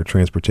smarter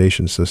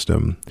transportation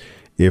system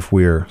if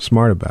we're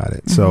smart about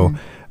it. So,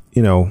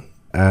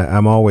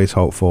 I'm always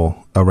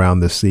hopeful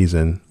around this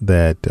season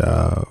that,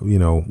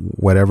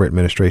 whatever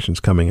administration's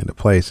coming into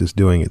place is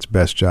doing its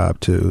best job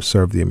to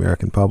serve the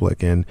American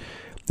public. And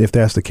if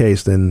that's the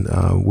case, then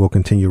we'll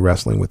continue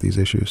wrestling with these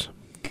issues.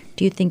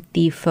 Do you think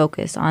the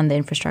focus on the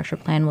infrastructure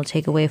plan will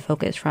take away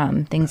focus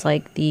from things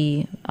like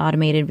the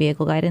automated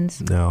vehicle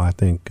guidance? No, I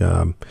think,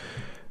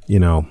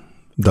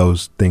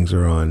 those things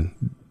are on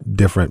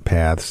different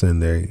paths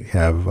and they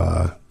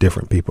have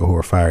different people who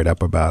are fired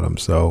up about them.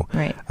 So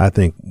I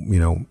think,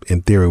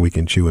 in theory, we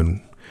can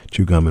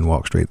chew gum and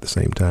walk straight at the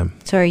same time.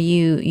 So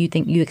you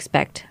think you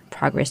expect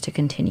progress to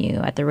continue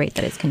at the rate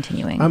that it's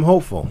continuing? I'm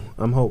hopeful.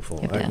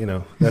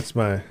 That's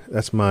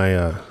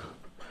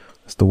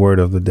the word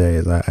of the day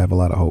is I have a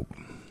lot of hope.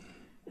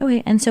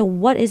 Okay. And so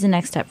what is the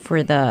next step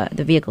for the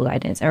vehicle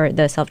guidance or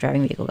the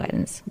self-driving vehicle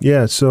guidance?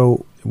 Yeah.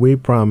 So we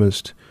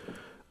promised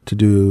to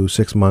do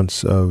 6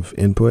 months of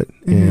input,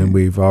 and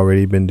we've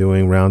already been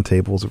doing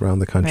roundtables around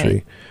the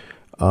country,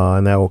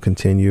 and that will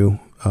continue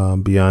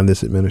beyond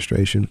this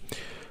administration.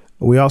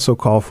 We also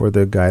call for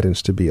the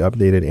guidance to be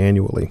updated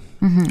annually.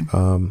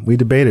 We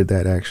debated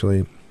that,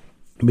 actually,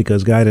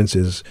 because guidance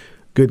is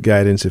good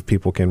guidance if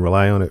people can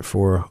rely on it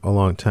for a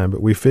long time.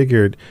 But we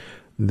figured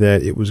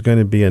that it was going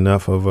to be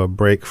enough of a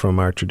break from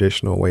our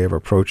traditional way of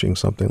approaching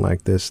something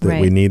like this that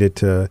we needed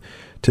to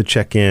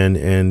check in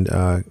and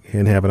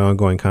have an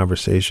ongoing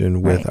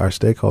conversation with our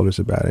stakeholders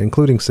about it,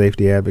 including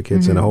safety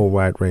advocates and a whole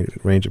wide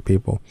range of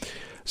people.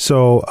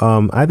 So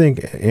I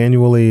think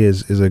annually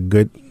is a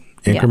good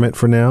increment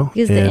for now.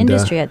 Because the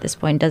industry at this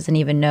point doesn't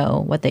even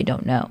know what they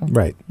don't know.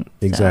 Right.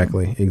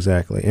 Exactly.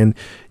 And,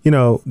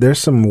 there's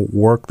some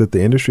work that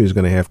the industry is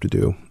going to have to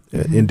do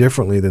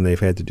indifferently than they've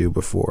had to do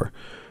before.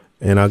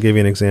 And I'll give you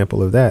an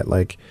example of that.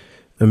 Like,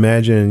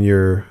 imagine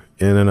you're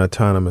in an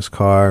autonomous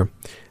car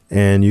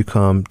and you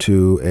come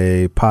to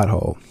a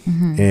pothole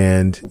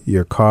and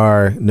your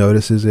car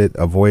notices it,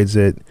 avoids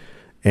it,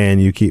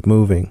 and you keep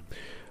moving.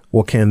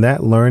 well, can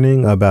that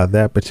learning about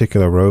that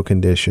particular road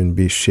condition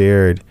be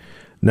shared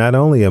not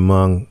only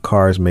among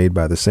cars made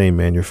by the same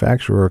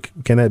manufacturer,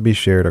 can that be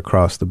shared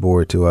across the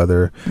board to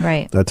other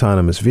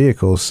autonomous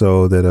vehicles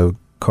so that a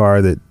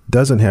car that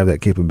doesn't have that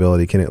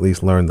capability can at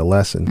least learn the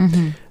lesson?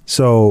 Mm-hmm.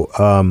 So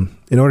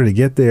in order to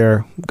get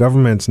there,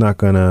 government's not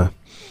going to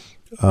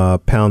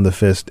pound the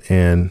fist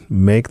and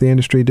make the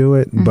industry do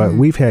it. Mm-hmm. But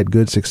we've had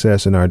good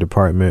success in our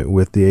department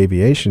with the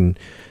aviation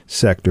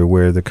sector,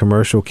 where the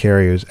commercial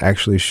carriers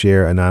actually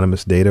share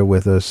anonymous data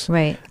with us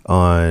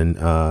on,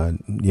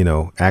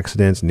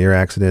 accidents, near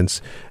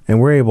accidents. And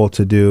we're able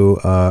to do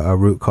a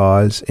root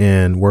cause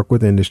and work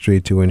with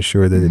industry to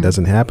ensure that it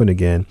doesn't happen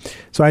again.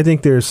 So I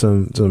think there's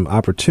some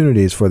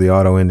opportunities for the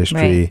auto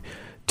industry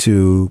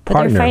to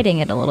partner. But they're fighting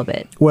it a little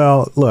bit.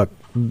 Well, look,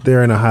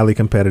 they're in a highly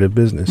competitive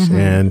business.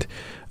 And,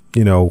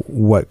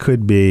 what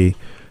could be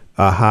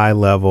a high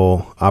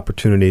level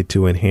opportunity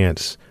to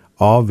enhance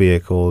all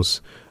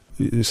vehicles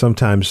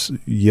sometimes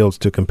yields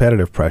to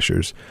competitive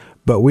pressures.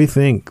 But we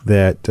think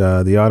that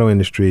the auto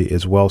industry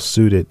is well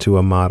suited to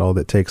a model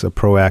that takes a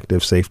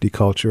proactive safety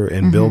culture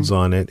and builds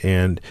on it.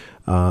 And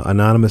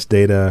anonymous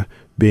data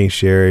being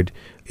shared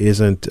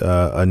isn't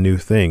a new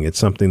thing. It's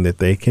something that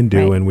they can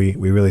do, and we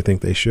really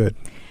think they should.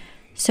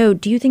 So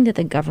do you think that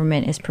the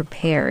government is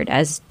prepared,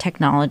 as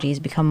technologies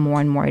become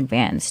more and more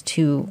advanced,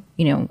 to,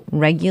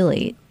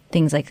 regulate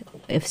things like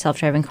if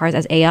self-driving cars,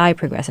 as AI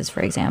progresses,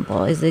 for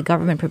example? Is the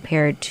government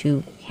prepared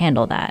to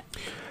handle that?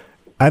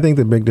 I think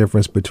the big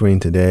difference between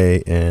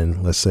today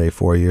and, let's say,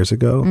 4 years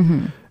ago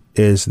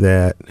is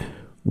that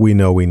we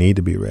know we need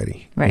to be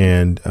ready.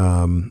 And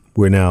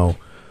we're now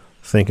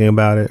thinking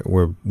about it.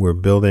 We're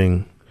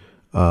building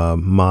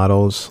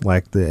models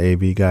like the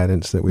AV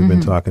guidance that we've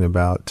been talking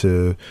about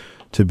to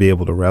be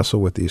able to wrestle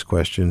with these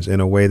questions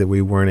in a way that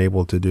we weren't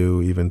able to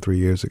do even 3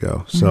 years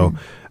ago. So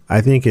I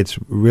think it's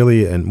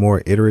really a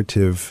more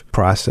iterative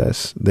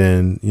process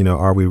than,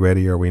 are we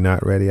ready? Are we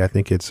not ready? I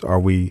think it's, are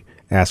we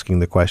asking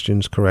the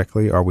questions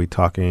correctly? Are we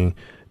talking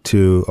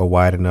to a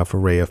wide enough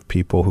array of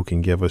people who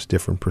can give us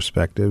different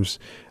perspectives?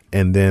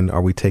 And then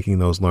are we taking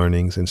those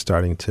learnings and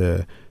starting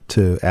to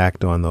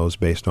act on those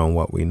based on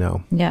what we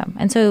know? Yeah.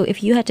 And so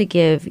if you had to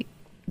give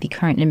the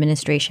current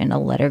administration a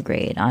letter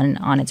grade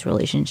on its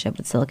relationship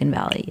with Silicon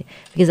Valley,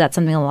 because that's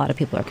something a lot of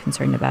people are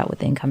concerned about with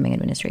the incoming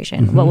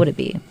administration, what would it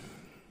be?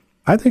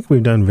 I think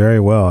we've done very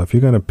well. If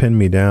you're going to pin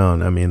me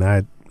down, I mean,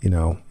 I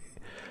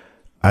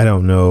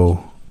don't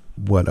know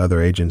what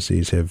other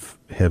agencies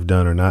have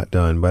done or not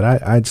done, but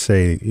I'd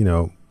say,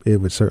 it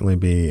would certainly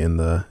be in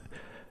the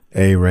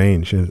A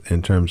range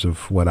in terms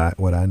of what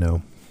I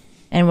know.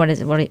 And what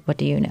is it? What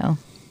do you know?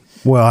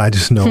 Well, I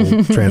just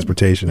know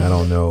transportation. I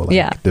don't know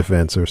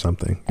defense or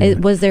something.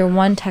 Was there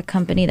one tech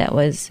company that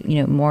was,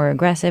 more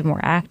aggressive, more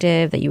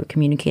active, that you were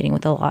communicating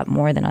with a lot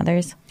more than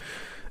others?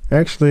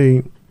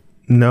 Actually,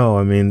 no.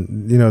 I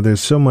mean, there's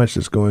so much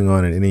that's going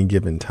on at any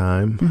given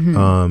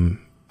time.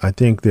 I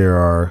think there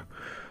are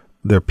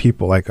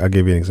people, like, I'll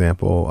give you an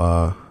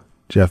example,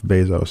 Jeff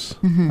Bezos.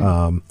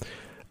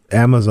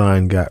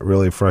 Amazon got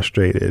really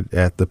frustrated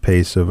at the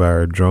pace of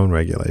our drone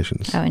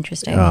regulations. Oh,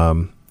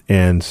 interesting.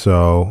 And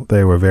so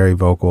they were very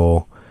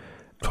vocal,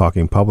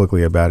 talking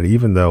publicly about it,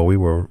 even though we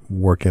were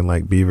working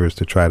like beavers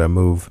to try to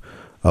move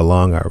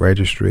along our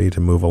registry, to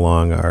move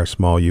along our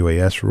small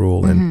UAS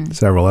rule and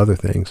several other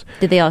things.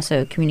 Did they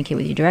also communicate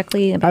with you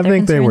directly about their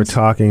concerns? They were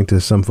talking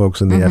to some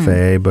folks in the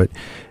FAA, but,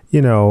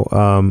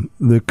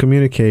 the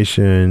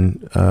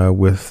communication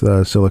with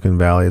Silicon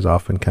Valley is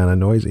often kind of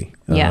noisy.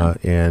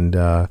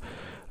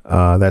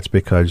 That's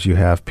because you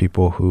have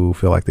people who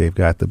feel like they've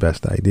got the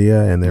best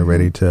idea and they're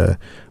ready to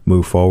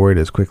move forward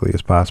as quickly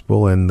as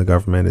possible, and the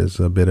government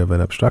is a bit of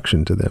an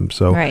obstruction to them.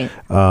 So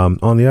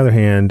on the other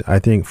hand, I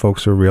think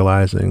folks are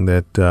realizing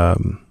that,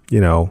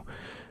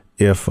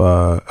 if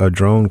a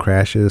drone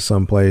crashes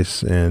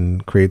someplace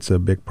and creates a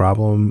big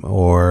problem,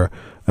 or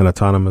an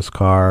autonomous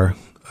car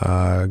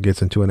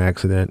gets into an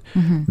accident,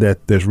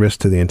 that there's risk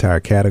to the entire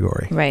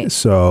category.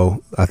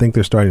 So I think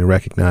they're starting to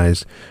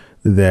recognize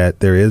that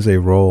there is a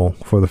role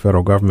for the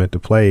federal government to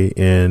play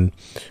in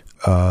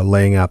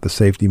laying out the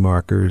safety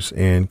markers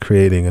and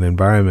creating an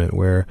environment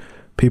where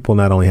people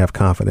not only have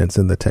confidence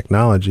in the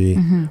technology,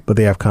 but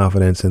they have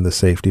confidence in the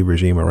safety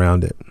regime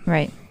around it.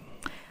 Right.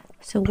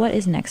 So what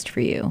is next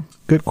for you?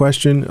 Good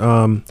question.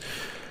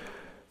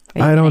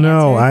 I don't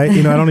know. I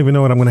don't even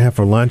know what I'm going to have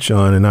for lunch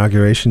on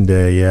Inauguration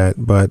Day yet.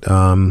 But,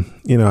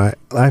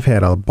 I've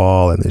had a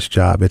ball in this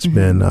job. It's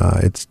been,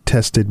 it's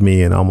tested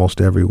me in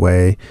almost every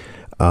way.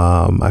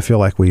 I feel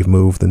like we've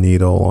moved the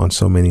needle on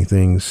so many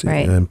things,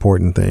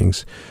 important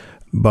things.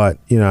 But,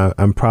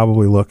 I'm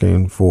probably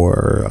looking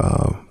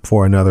for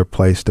another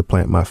place to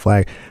plant my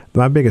flag.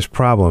 My biggest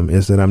problem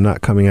is that I'm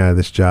not coming out of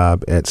this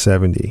job at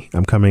 70.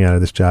 I'm coming out of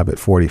this job at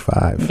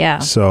 45. Yeah.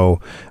 So,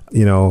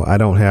 I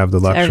don't have the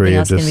luxury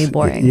of just... Everything else can be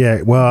boring.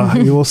 Yeah, well,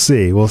 we'll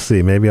see. We'll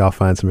see. Maybe I'll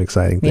find some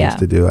exciting things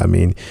to do. I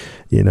mean,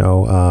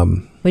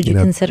 Would you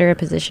consider a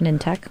position in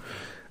tech?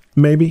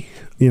 Maybe.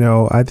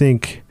 I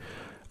think...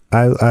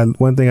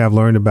 one thing I've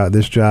learned about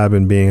this job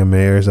and being a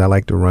mayor is I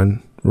like to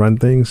run run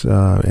things,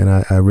 and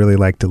I really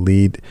like to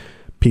lead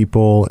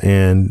people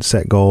and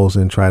set goals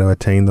and try to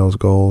attain those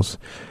goals.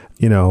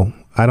 You know,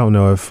 I don't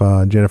know if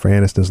Jennifer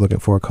Aniston's looking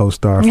for a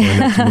co-star for the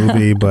next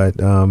movie, but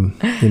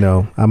you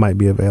know, I might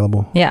be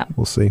available. Yeah,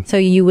 we'll see. So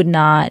you would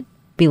not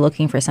be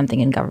looking for something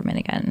in government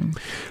again?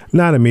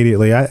 Not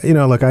immediately.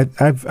 Look,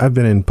 I've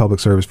been in public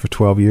service for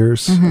 12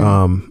 years.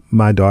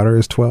 My daughter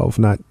is 12,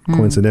 not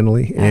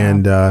coincidentally,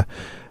 and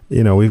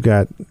you know, we've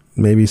got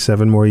maybe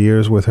 7 more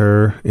years with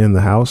her in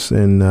the house,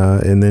 and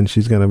then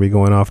she's going to be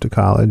going off to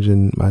college,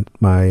 and my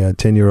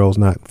 10-year-old's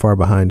not far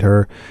behind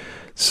her.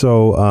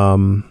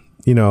 So,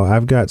 you know,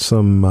 I've got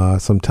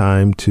some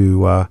time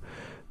to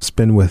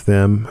spend with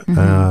them,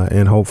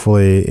 and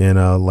hopefully in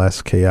a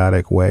less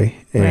chaotic way.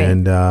 Right.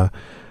 And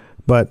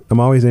but I'm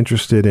always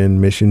interested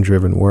in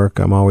mission-driven work.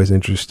 I'm always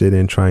interested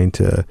in trying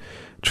to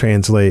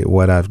translate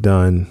what I've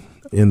done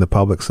in the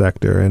public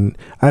sector. And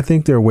I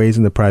think there are ways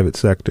in the private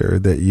sector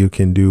that you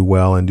can do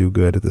well and do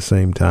good at the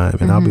same time.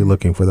 And I'll be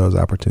looking for those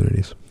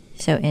opportunities.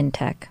 So in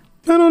tech?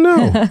 I don't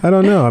know. I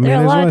mean, there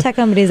are a lot of tech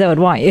companies that would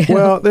want you.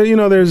 Well,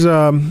 there's,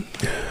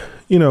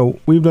 you know,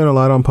 we've done a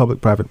lot on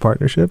public-private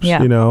partnerships.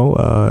 Yeah. You know,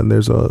 and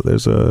there's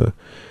a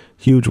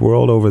huge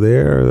world over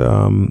there.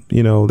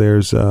 You know,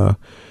 there's,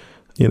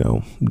 you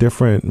know,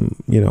 different,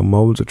 you know,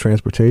 modes of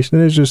transportation.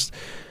 And it's just,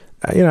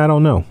 you know, I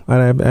don't know. I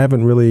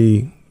haven't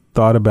really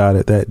thought about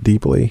it that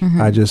deeply.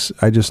 I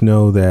just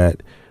know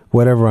that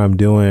whatever I'm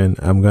doing,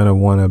 I'm going to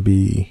want to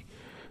be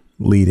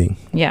leading.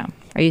 Yeah.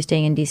 Are you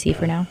staying in DC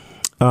for now?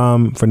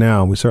 For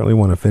now, we certainly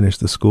want to finish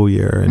the school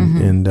year,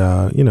 and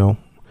you know,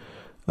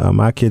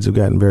 my kids have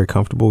gotten very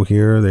comfortable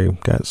here. They've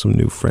got some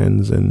new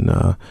friends, and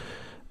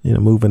you know,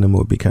 moving them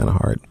would be kind of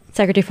hard.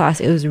 Secretary Foxx,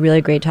 it was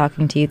really great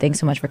talking to you. Thanks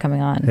so much for coming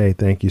on. Hey,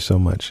 thank you so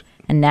much.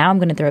 And now I'm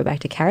going to throw it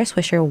back to Kara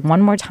Swisher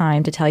one more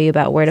time to tell you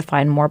about where to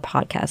find more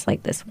podcasts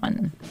like this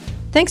one.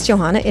 Thanks,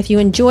 Johana. If you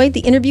enjoyed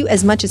the interview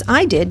as much as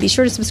I did, be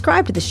sure to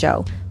subscribe to the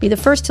show. Be the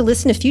first to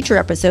listen to future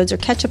episodes or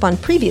catch up on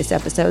previous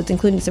episodes,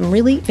 including some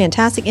really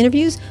fantastic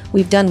interviews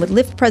we've done with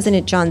Lyft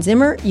President John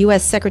Zimmer,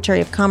 U.S.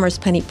 Secretary of Commerce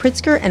Penny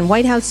Pritzker, and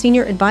White House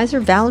Senior Advisor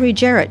Valerie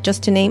Jarrett,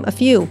 just to name a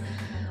few.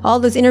 All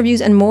those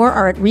interviews and more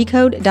are at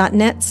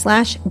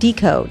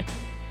recode.net/decode.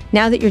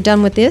 Now that you're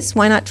done with this,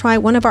 why not try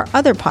one of our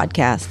other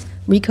podcasts?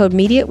 Recode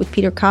Media with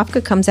Peter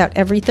Kafka comes out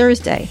every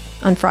Thursday.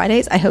 On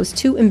Fridays, I host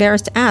Too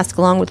Embarrassed to Ask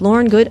along with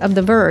Lauren Good of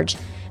The Verge.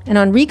 And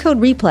on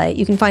Recode Replay,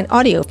 you can find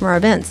audio from our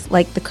events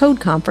like the Code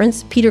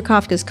Conference, Peter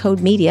Kafka's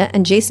Code Media,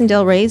 and Jason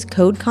Del Rey's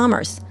Code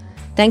Commerce.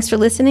 Thanks for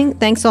listening.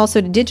 Thanks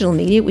also to Digital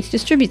Media, which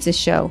distributes this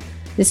show.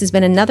 This has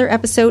been another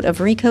episode of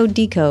Recode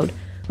Decode.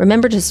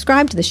 Remember to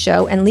subscribe to the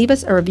show and leave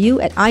us a review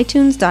at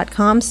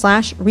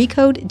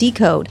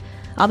itunes.com/RecodeDecode.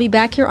 I'll be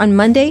back here on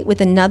Monday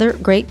with another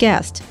great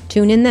guest.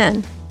 Tune in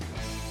then.